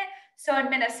management. So in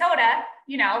Minnesota,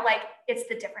 you know, like it's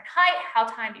the different height, how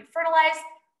time you fertilize,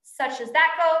 such as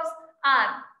that goes.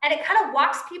 And it kind of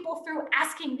walks people through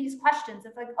asking these questions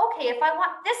of like, okay, if I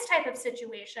want this type of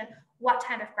situation, what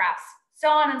kind of grass, so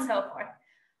on and so forth.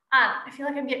 I feel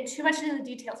like I'm getting too much into the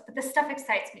details, but this stuff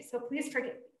excites me, so please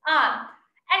forgive me.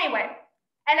 Anyway,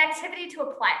 an activity to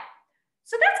apply.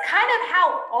 So that's kind of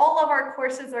how all of our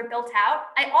courses are built out.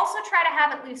 I also try to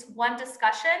have at least one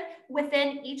discussion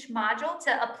within each module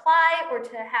to apply or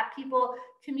to have people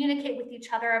communicate with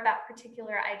each other about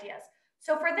particular ideas.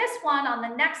 So for this one on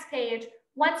the next page,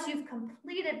 once you've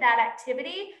completed that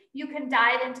activity, you can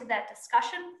dive into that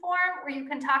discussion forum where you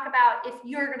can talk about if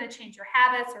you're going to change your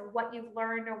habits or what you've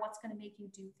learned or what's going to make you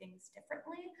do things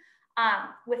differently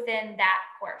within that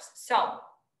course. So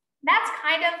that's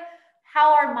kind of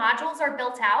how our modules are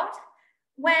built out.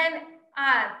 When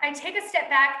I take a step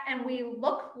back and we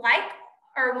look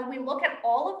when we look at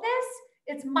all of this,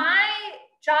 it's my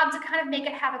job to kind of make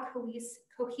it have a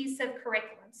cohesive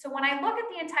curriculum. So when I look at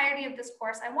the entirety of this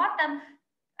course, I want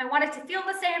it to feel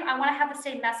the same. I want to have the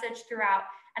same message throughout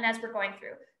and as we're going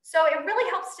through. So it really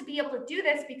helps to be able to do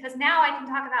this because now I can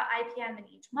talk about IPM in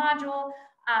each module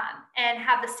and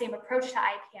have the same approach to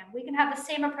IPM. We can have the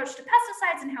same approach to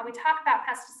pesticides and how we talk about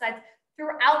pesticides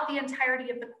throughout the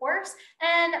entirety of the course.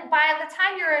 And by the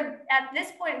time you're at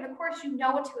this point in the course, you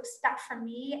know what to expect from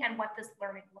me and what this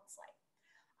learning looks like.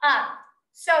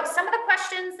 So some of the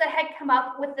questions that had come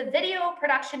up with the video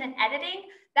production and editing,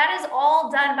 that is all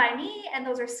done by me. And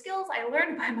those are skills I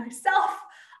learned by myself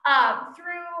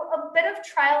through a bit of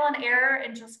trial and error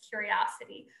and just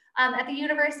curiosity. At the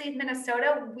University of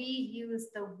Minnesota, we use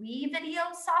the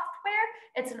WeVideo software.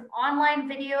 It's an online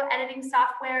video editing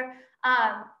software.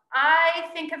 I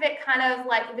think of it kind of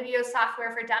like video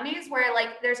software for dummies, where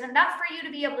like there's enough for you to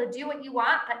be able to do what you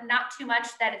want, but not too much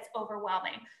that it's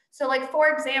overwhelming. So like, for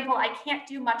example, I can't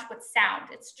do much with sound.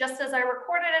 It's just as I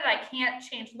recorded it, I can't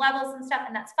change levels and stuff,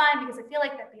 and that's fine because I feel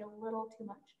like that'd be a little too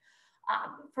much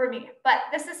for me. But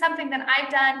this is something that I've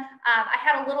done. I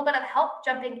had a little bit of help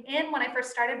jumping in when I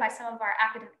first started by some of our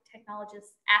academic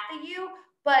technologists at the U,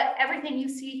 but everything you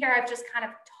see here, I've just kind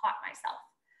of taught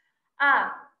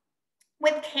myself.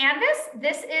 With Canvas,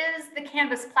 this is the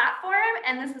Canvas platform,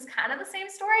 and this is kind of the same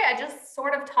story. I just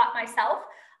sort of taught myself.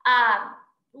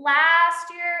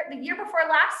 Last year, the year before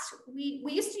last, we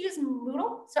used to use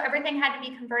Moodle, so everything had to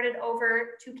be converted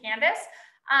over to Canvas.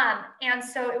 And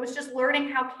so it was just learning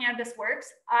how Canvas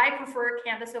works. I prefer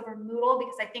Canvas over Moodle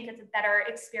because I think it's a better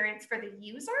experience for the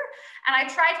user. And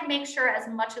I try to make sure as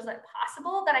much as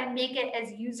possible that I make it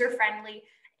as user-friendly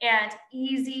and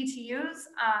easy to use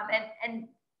and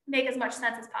make as much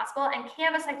sense as possible. And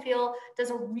Canvas, I feel, does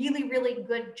a really, really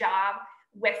good job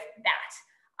with that.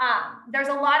 There's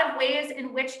a lot of ways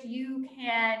in which you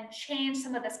can change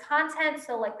some of this content.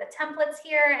 So like the templates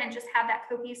here, and just have that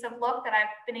cohesive look that I've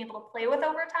been able to play with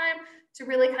over time to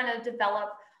really kind of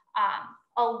develop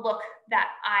a look that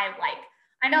I like.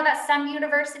 I know that some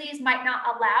universities might not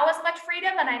allow as much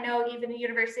freedom, and I know even the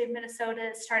University of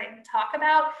Minnesota is starting to talk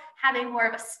about having more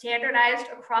of a standardized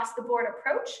across the board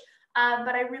approach.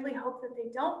 But I really hope that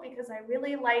they don't, because I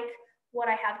really like what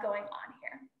I have going on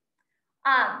here.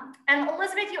 And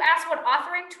Elizabeth, you asked what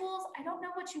authoring tools. I don't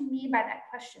know what you mean by that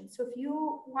question. So if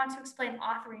you want to explain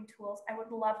authoring tools, I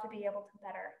would love to be able to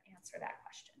better answer that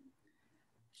question.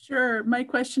 Sure. My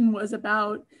question was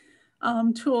about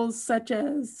tools such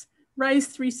as Rise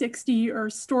 360 or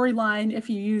Storyline, if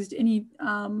you used any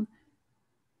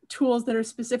tools that are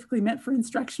specifically meant for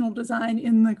instructional design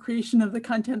in the creation of the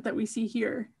content that we see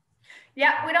here?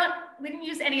 Yeah, we didn't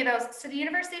use any of those. So the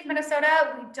University of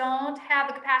Minnesota, we don't have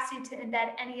the capacity to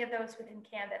embed any of those within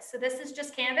Canvas. So this is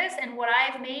just Canvas and what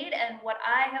I've made and what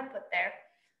I have put there.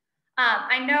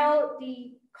 I know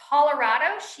the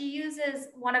Colorado, she uses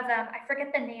one of them, I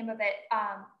forget the name of it,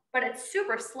 but it's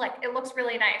super slick. It looks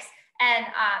really nice. And,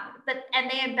 and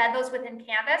they embed those within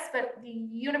Canvas, but the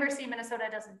University of Minnesota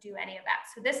doesn't do any of that.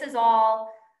 So this is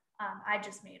all, I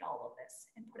just made all of this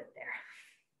and put it there.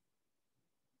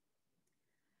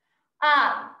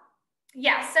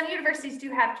 Yeah, some universities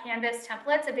do have Canvas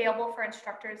templates available for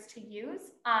instructors to use.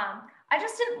 I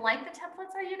just didn't like the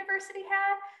templates our university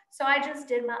had, so I just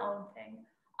did my own thing.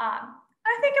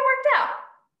 I think it worked out.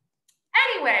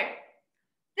 Anyway,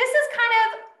 this is kind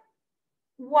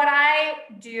of what I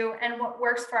do and what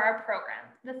works for our program.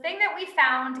 The thing that we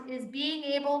found is being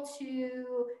able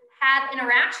to have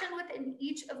interaction within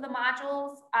each of the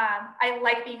modules. I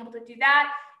like being able to do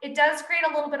that. It does create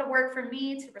a little bit of work for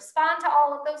me to respond to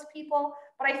all of those people,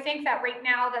 but I think that right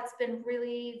now that's been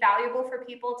really valuable for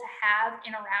people to have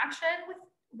interaction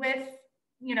with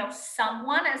you know,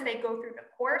 someone as they go through the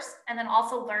course, and then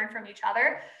also learn from each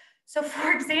other. So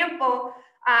for example,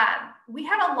 we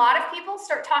had a lot of people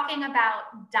start talking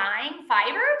about dyeing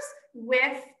fibers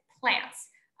with plants.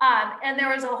 And there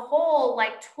was a whole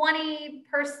like 20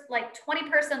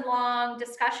 person long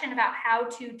discussion about how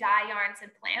to dye yarns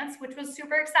and plants, which was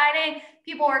super exciting.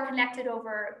 People were connected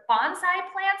over bonsai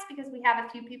plants because we have a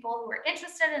few people who are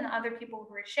interested and other people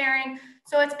who are sharing.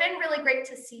 So it's been really great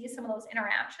to see some of those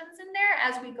interactions in there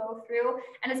as we go through.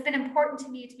 And it's been important to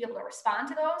me to be able to respond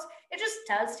to those. It just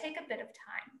does take a bit of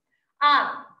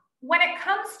time. When it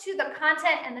comes to the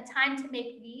content and the time to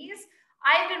make these,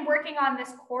 I've been working on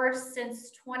this course since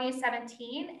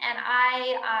 2017, and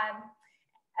I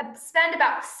spend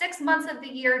about 6 months of the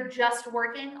year just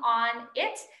working on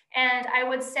it. And I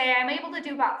would say I'm able to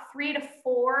do about 3 to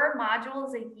 4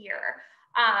 modules a year.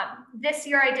 This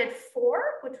year I did 4,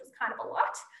 which was kind of a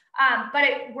lot, but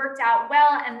it worked out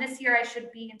well. And this year I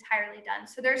should be entirely done.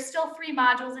 So there's still 3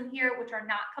 modules in here, which are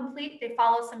not complete. They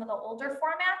follow some of the older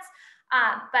formats.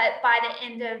 But by the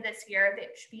end of this year, they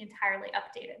should be entirely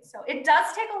updated. So it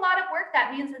does take a lot of work.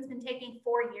 That means it's been taking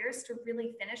 4 years to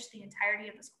really finish the entirety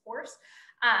of this course.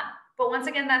 But once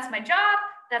again, that's my job.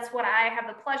 That's what I have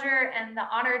the pleasure and the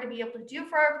honor to be able to do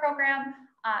for our program,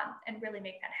 and really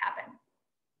make that happen.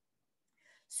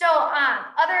 So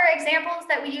other examples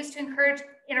that we use to encourage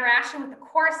interaction with the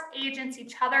course agents,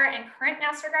 each other, and current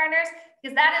Master Gardeners,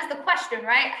 because that is the question,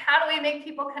 right? How do we make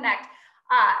people connect?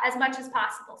 As much as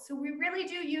possible. So we really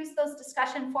do use those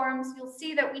discussion forums. You'll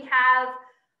see that we have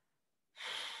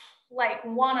like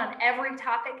one on every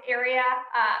topic area.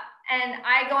 And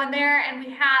I go in there and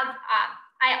we have,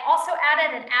 I also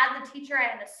added an add the teacher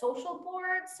and a social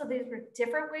board. So these were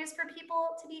different ways for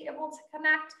people to be able to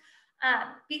connect.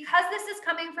 Because this is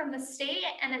coming from the state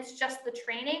and it's just the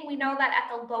training, we know that at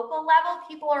the local level,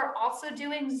 people are also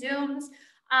doing Zooms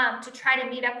to try to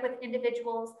meet up with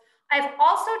individuals. I've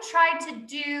also tried to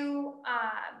do,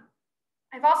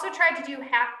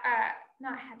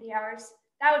 not happy hours.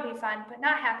 That would be fun, but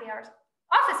not happy hours.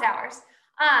 Office hours.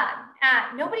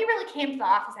 Nobody really came to the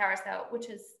office hours though, which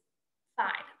is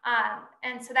fine.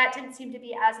 And so that didn't seem to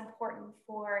be as important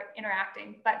for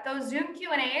interacting. But those Zoom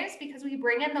Q&As, because we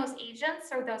bring in those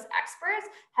agents or those experts,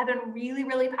 have been really,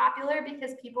 really popular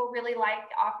because people really like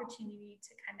the opportunity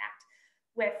to connect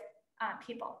with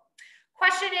people.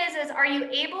 Question is are you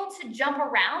able to jump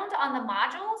around on the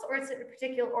modules, or is it a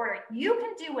particular order? You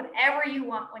can do whatever you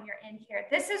want when you're in here.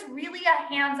 This is really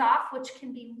a hands-off, which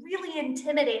can be really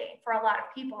intimidating for a lot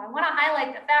of people. I want to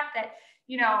highlight the fact that,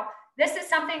 you know, this is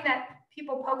something that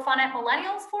people poke fun at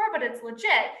millennials for, but it's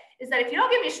legit, is that if you don't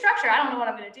give me structure, I don't know what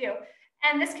I'm going to do.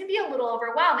 And this can be a little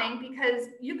overwhelming because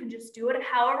you can just do it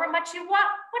however much you want,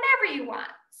 whenever you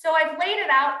want. So I've laid it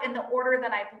out in the order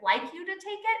that I'd like you to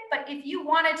take it, but if you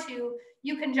wanted to,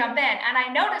 you can jump in. And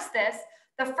I noticed this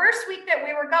the first week that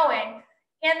we were going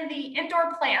in the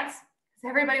indoor plants, because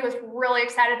everybody was really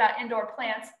excited about indoor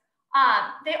plants.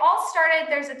 They all started,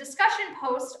 there's a discussion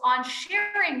post on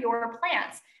sharing your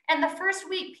plants. And the first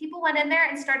week, people went in there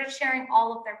and started sharing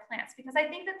all of their plants, because I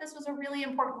think that this was a really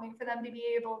important way for them to be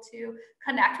able to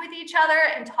connect with each other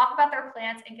and talk about their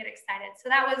plants and get excited. So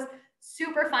that was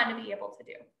super fun to be able to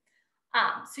do.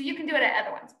 So you can do it at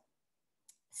other ones.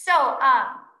 So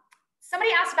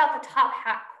somebody asked about the Top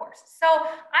Hat course. So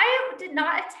I did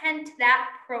not attend that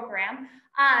program,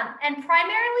 and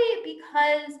primarily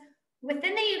because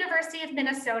within the University of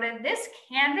Minnesota, this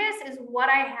Canvas is what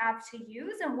I have to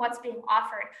use and what's being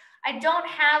offered. I don't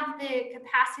have the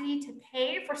capacity to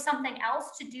pay for something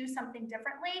else to do something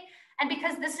differently. And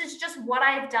because this is just what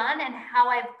I've done and how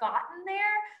I've gotten there,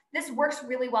 this works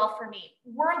really well for me.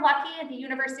 We're lucky at the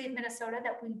University of Minnesota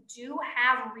that we do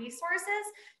have resources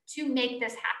to make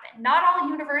this happen. Not all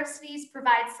universities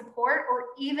provide support or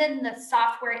even the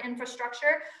software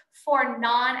infrastructure for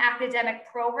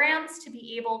non-academic programs to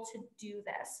be able to do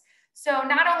this. So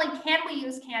not only can we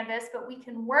use Canvas, but we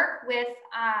can work with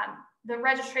the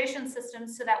registration system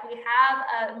so that we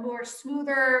have a more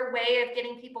smoother way of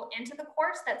getting people into the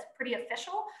course that's pretty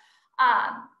official.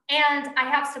 And I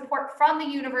have support from the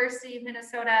University of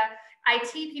Minnesota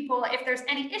IT people if there's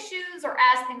any issues or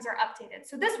as things are updated.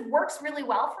 So this works really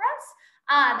well for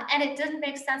us. And it didn't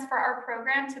make sense for our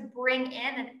program to bring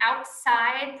in an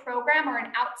outside program or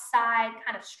an outside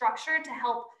kind of structure to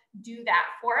help do that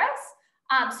for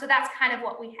us. So that's kind of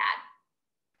what we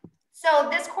had. So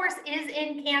this course is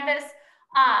in Canvas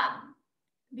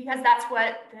because that's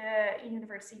what the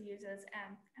university uses,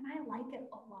 and I like it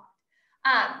a lot.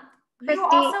 Christy, you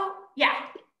also, yeah.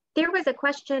 There was a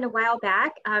question a while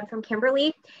back from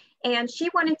Kimberly, and she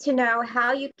wanted to know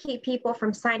how you keep people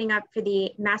from signing up for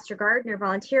the Master Gardener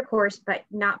volunteer course, but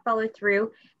not follow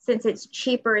through since it's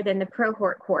cheaper than the Pro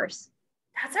Hort course.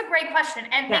 That's a great question.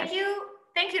 And yes.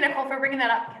 Thank you, Nicole, for bringing that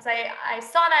up because I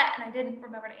saw that and I didn't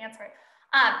remember to answer it.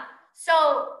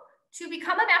 So to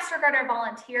become a Master Gardener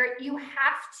volunteer, you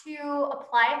have to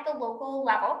apply at the local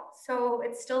level. So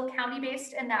it's still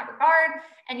county-based in that regard,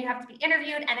 and you have to be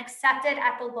interviewed and accepted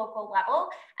at the local level.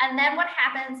 And then what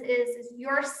happens is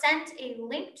you're sent a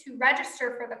link to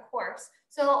register for the course.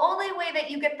 So the only way that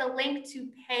you get the link to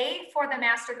pay for the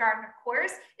Master Gardener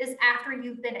course is after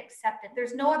you've been accepted.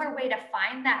 There's no other way to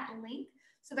find that link.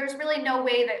 So there's really no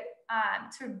way that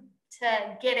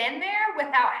to get in there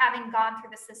without having gone through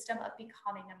the system of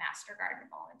becoming a Master Gardener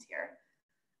volunteer.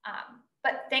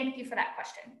 But thank you for that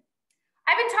question.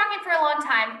 I've been talking for a long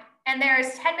time and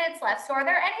there's 10 minutes left. So are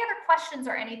there any other questions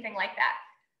or anything like that?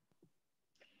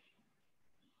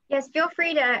 Yes, feel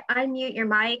free to unmute your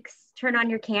mics, turn on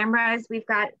your cameras. We've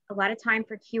got a lot of time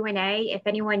for Q&A. If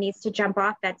anyone needs to jump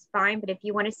off, that's fine. But if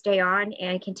you want to stay on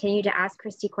and continue to ask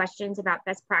Christy questions about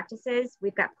best practices,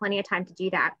 we've got plenty of time to do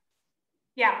that.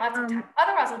 Yeah, lots of time.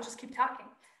 Otherwise, I'll just keep talking.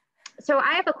 So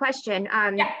I have a question.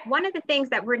 One of the things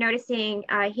that we're noticing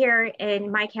here in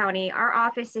my county, our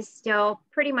office is still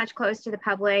pretty much closed to the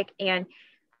public, and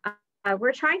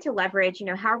we're trying to leverage,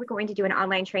 how are we going to do an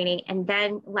online training and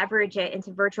then leverage it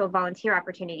into virtual volunteer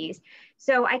opportunities.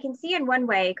 So I can see in one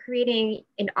way creating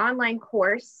an online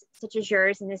course such as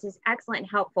yours, and this is excellent and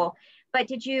helpful, but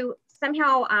did you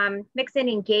somehow mix in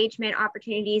engagement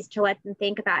opportunities to let them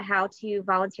think about how to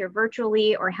volunteer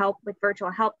virtually or help with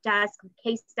virtual help desk,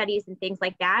 case studies and things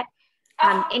like that?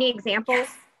 Any examples?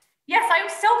 Yes, I'm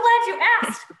so glad you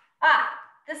asked.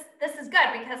 This is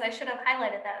good because I should have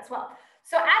highlighted that as well.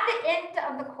 So at the end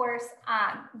of the course,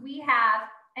 we have,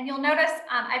 and you'll notice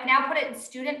I've now put it in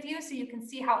student view so you can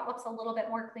see how it looks a little bit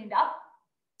more cleaned up.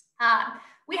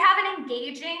 We have an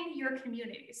engaging your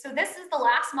community. So this is the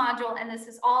last module, and this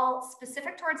is all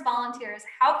specific towards volunteers.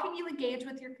 How can you engage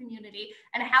with your community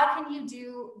and how can you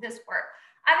do this work?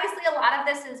 Obviously, a lot of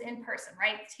this is in person,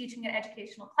 right? Teaching an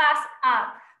educational class,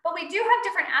 but we do have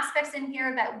different aspects in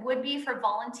here that would be for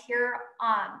volunteering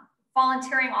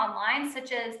online,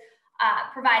 such as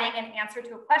providing an answer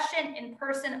to a question in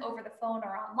person, over the phone,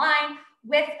 or online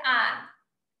with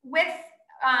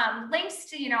links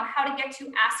to how to get to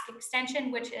Ask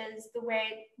Extension, which is the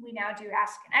way we now do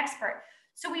Ask an Expert.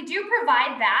 So we do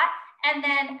provide that, and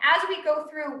then as we go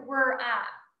through, we're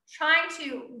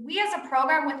we as a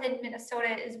program within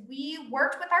Minnesota is we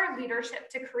worked with our leadership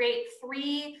to create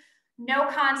 3 no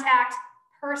contact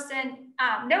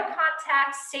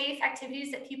safe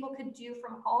activities that people could do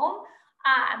from home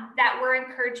that we're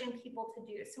encouraging people to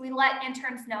do. So we let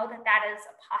interns know that that is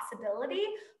a possibility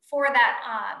for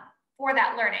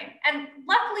that learning, and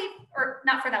luckily, or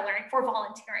not for that learning, for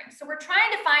volunteering. So we're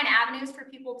trying to find avenues for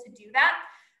people to do that.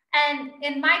 And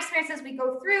in my experience, as we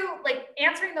go through, like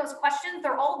answering those questions,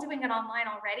 they're all doing it online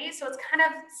already. So it's kind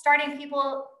of starting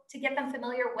people to get them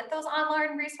familiar with those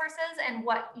online resources and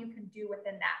what you can do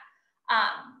within that.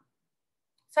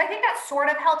 So I think that sort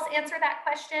of helps answer that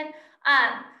question.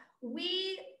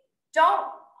 We don't,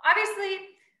 obviously,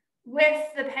 with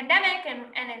the pandemic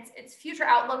and its future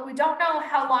outlook, we don't know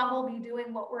how long we'll be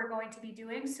doing what we're going to be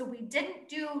doing. So we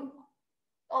didn't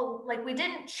we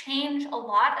didn't change a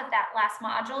lot of that last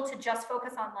module to just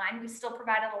focus online. We still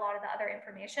provided a lot of the other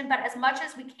information, but as much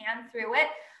as we can through it,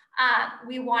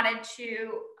 we wanted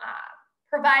to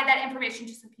provide that information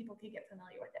just so people could get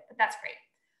familiar with it, but that's great.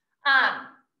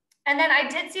 And then I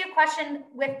did see a question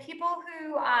with people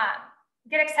who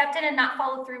get accepted and not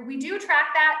follow through. We do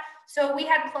track that. So we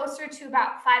had closer to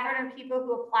about 500 people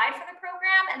who applied for the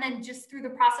program, and then just through the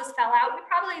process fell out. We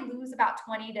probably lose about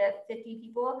 20 to 50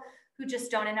 people who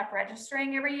just don't end up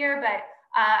registering every year, but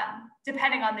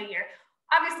depending on the year.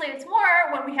 Obviously it's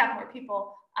more when we have more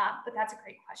people, but that's a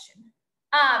great question.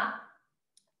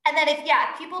 And then if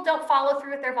people don't follow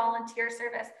through with their volunteer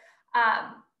service,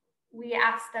 we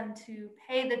ask them to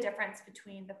pay the difference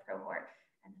between the cohort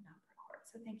and the non-cohort.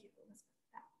 So thank you, Elizabeth,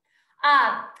 for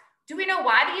that. Do we know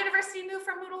why the university moved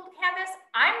from Moodle to Canvas?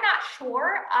 I'm not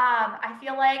sure. I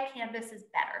feel like Canvas is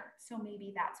better, so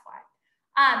maybe that's why.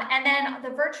 And then the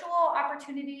virtual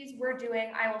opportunities we're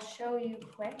doing, I will show you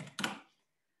quick.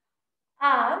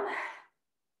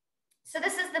 So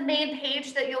this is the main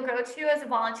page that you'll go to as a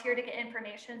volunteer to get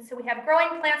information. So we have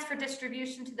growing plants for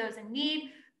distribution to those in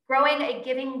need, growing a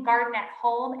giving garden at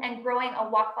home, and growing a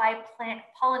walk-by plant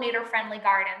pollinator-friendly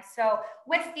garden. So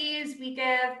with these, we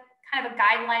give kind of a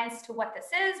guidelines to what this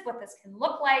is, what this can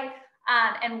look like,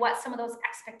 and what some of those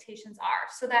expectations are.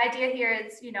 So the idea here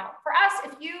is, for us,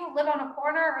 if you live on a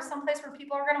corner or someplace where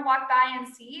people are going to walk by and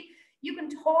see, you can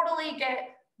totally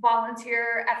get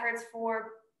volunteer efforts for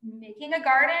making a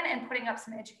garden and putting up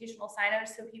some educational signage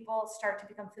so people start to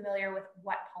become familiar with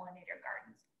what pollinator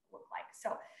gardens look like.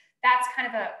 So that's kind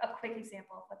of a quick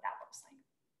example of what that looks like.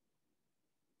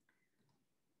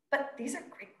 But these are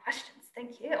great questions.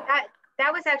 Thank you.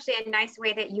 That was actually a nice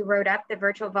way that you wrote up the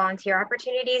virtual volunteer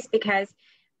opportunities, because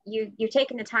you've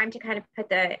taken the time to kind of put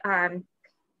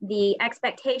the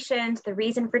expectations, the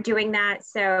reason for doing that.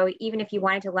 So even if you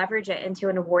wanted to leverage it into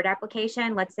an award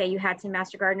application, let's say you had some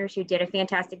master gardeners who did a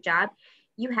fantastic job,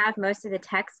 you have most of the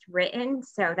text written.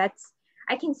 So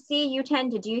I can see you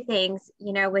tend to do things,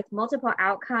 with multiple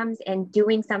outcomes and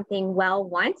doing something well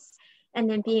once, and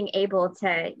then being able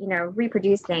to,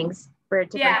 reproduce things for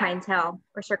different clientele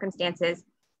or circumstances.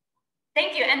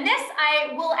 Thank you. And this,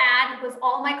 I will add, was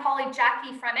all my colleague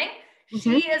Jackie Fremming.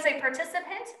 She is a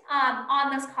participant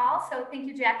on this call, so thank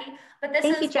you, Jackie. But this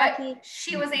is what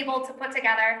she was able to put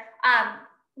together.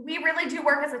 We really do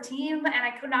work as a team, and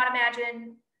I could not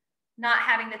imagine not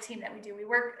having the team that we do.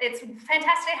 It's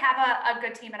fantastic to have a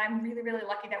good team, and I'm really, really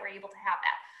lucky that we're able to have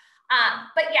that.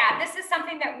 But this is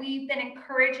something that we've been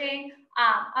encouraging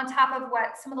on top of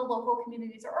what some of the local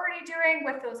communities are already doing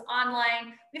with those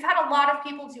online. We've had a lot of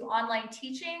people do online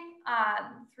teaching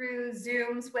through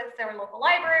Zooms with their local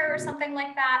library or something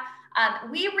like that.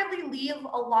 We really leave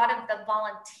a lot of the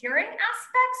volunteering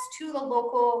aspects to the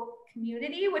local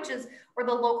community, or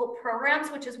the local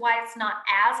programs, which is why it's not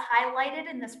as highlighted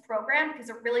in this program, because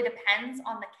it really depends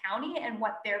on the county and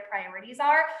what their priorities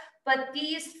are. But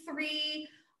these three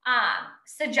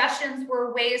suggestions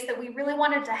were ways that we really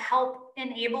wanted to help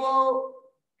enable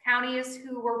counties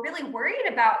who were really worried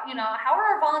about, how are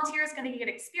our volunteers going to get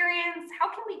experience? How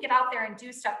can we get out there and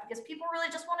do stuff? Because people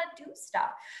really just want to do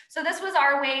stuff. So this was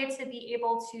our way to be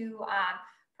able to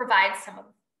provide some of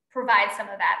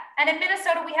that. And in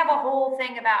Minnesota, we have a whole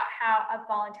thing about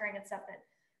volunteering and stuff that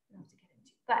we don't have to get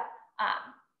into. But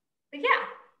yeah.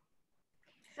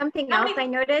 Something else I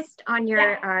noticed on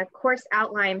your course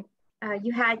outline,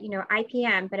 you had,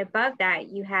 IPM, but above that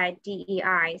you had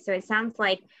DEI. So it sounds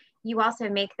like you also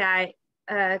make that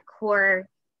a core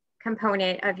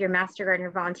component of your Master Gardener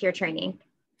volunteer training.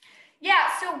 Yeah,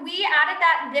 so we added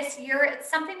that this year. It's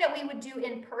something that we would do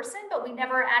in person, but we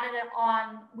never added it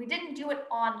we didn't do it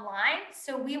online.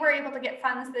 So we were able to get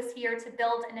funds this year to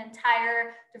build an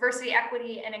entire diversity,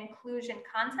 equity, and inclusion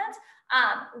content.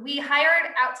 We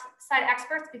hired outside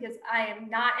experts because I am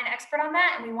not an expert on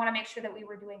that, and we want to make sure that we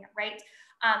were doing it right.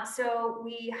 So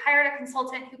we hired a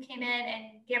consultant who came in and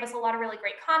gave us a lot of really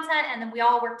great content, and then we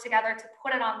all worked together to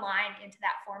put it online into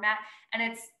that format. And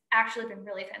it's actually been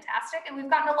really fantastic. And we've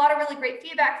gotten a lot of really great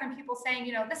feedback from people saying,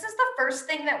 this is the first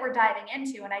thing that we're diving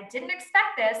into. And I didn't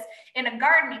expect this in a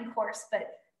gardening course,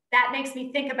 but that makes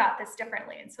me think about this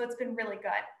differently. And so it's been really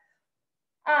good.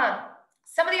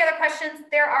 Some of the other questions,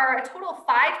 there are a total of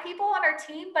 5 people on our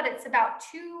team, but it's about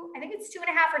 2.5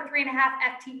 or 3.5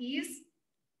 FTEs,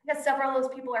 because several of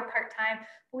those people are part-time.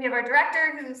 We have our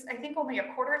director, who's I think only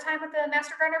a quarter time with the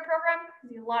Master Gardener program.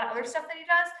 There's a lot of other stuff that he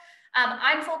does.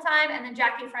 I'm full-time, and then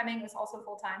Jackie Fremming is also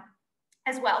full-time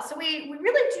as well. So we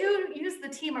really do use the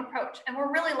team approach, and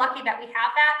we're really lucky that we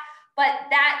have that. But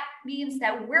that means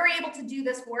that we're able to do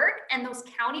this work, and those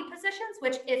county positions,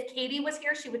 which if Katie was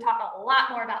here, she would talk a lot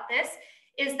more about this,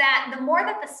 is that the more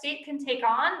that the state can take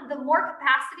on, the more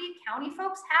capacity county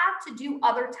folks have to do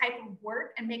other type of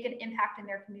work and make an impact in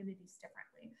their communities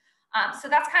differently. So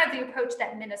that's kind of the approach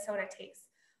that Minnesota takes.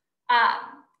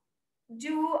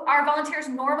 Do our volunteers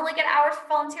normally get hours for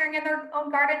volunteering in their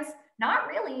own gardens? Not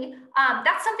really.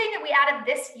 That's something that we added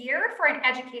this year for an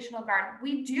educational garden.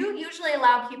 We do usually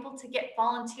allow people to get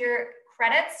volunteer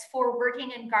credits for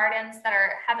working in gardens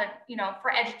that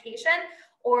for education,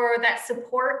 or that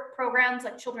support programs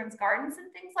like children's gardens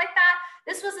and things like that.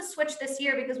 This was a switch this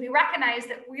year because we recognize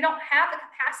that we don't have the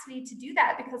capacity to do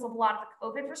that because of a lot of the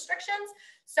COVID restrictions.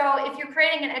 So if you're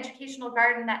creating an educational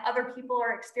garden that other people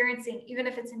are experiencing, even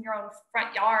if it's in your own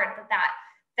front yard,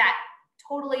 that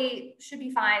totally should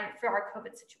be fine for our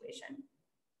COVID situation.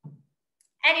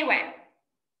 Anyway,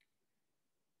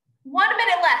 1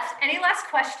 minute left. Any last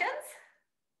questions?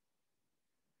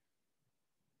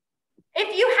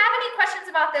 If you have any questions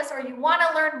about this or you want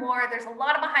to learn more, there's a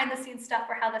lot of behind the scenes stuff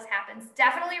for how this happens.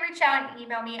 Definitely reach out and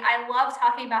email me. I love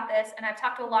talking about this, and I've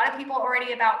talked to a lot of people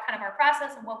already about kind of our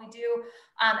process and what we do,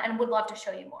 and would love to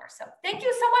show you more. So thank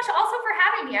you so much also for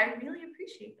having me. I really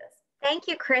appreciate this. Thank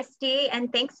you, Christy,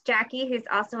 and thanks, Jackie, who's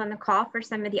also on the call, for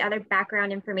some of the other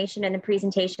background information in the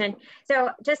presentation.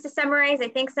 So just to summarize, I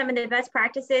think some of the best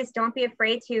practices: don't be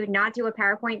afraid to not do a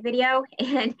PowerPoint video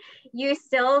and use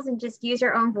stills and just use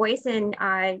your own voice and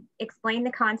explain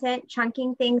the content.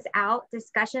 Chunking things out,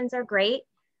 discussions are great.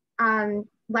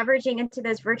 Leveraging into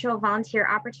those virtual volunteer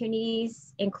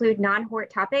opportunities include non-hort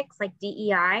topics like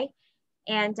DEI,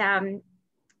 and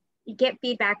you get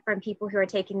feedback from people who are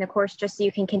taking the course just so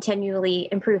you can continually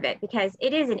improve it, because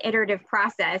it is an iterative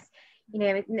process.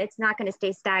 It's not going to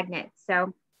stay stagnant.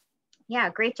 So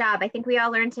yeah, great job. I think we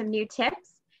all learned some new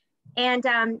tips. And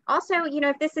also,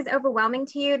 if this is overwhelming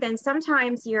to you, then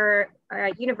sometimes your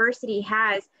university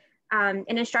has an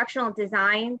instructional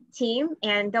design team,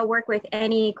 and they'll work with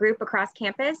any group across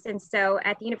campus. And so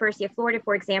at the University of Florida,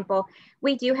 for example,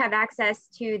 we do have access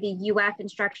to the UF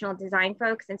instructional design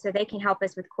folks, and so they can help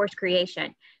us with course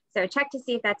creation. So check to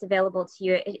see if that's available to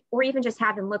you, or even just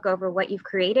have them look over what you've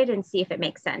created and see if it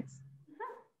makes sense.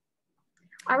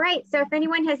 All right, so if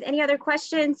anyone has any other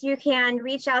questions, you can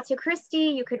reach out to Christy,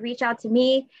 you could reach out to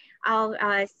me. I'll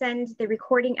send the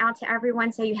recording out to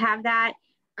everyone so you have that.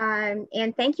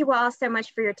 And thank you all so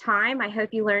much for your time. I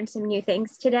hope you learned some new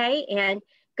things today, and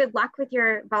good luck with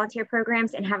your volunteer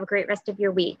programs, and have a great rest of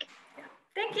your week.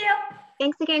 Thank you.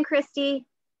 Thanks again, Christy.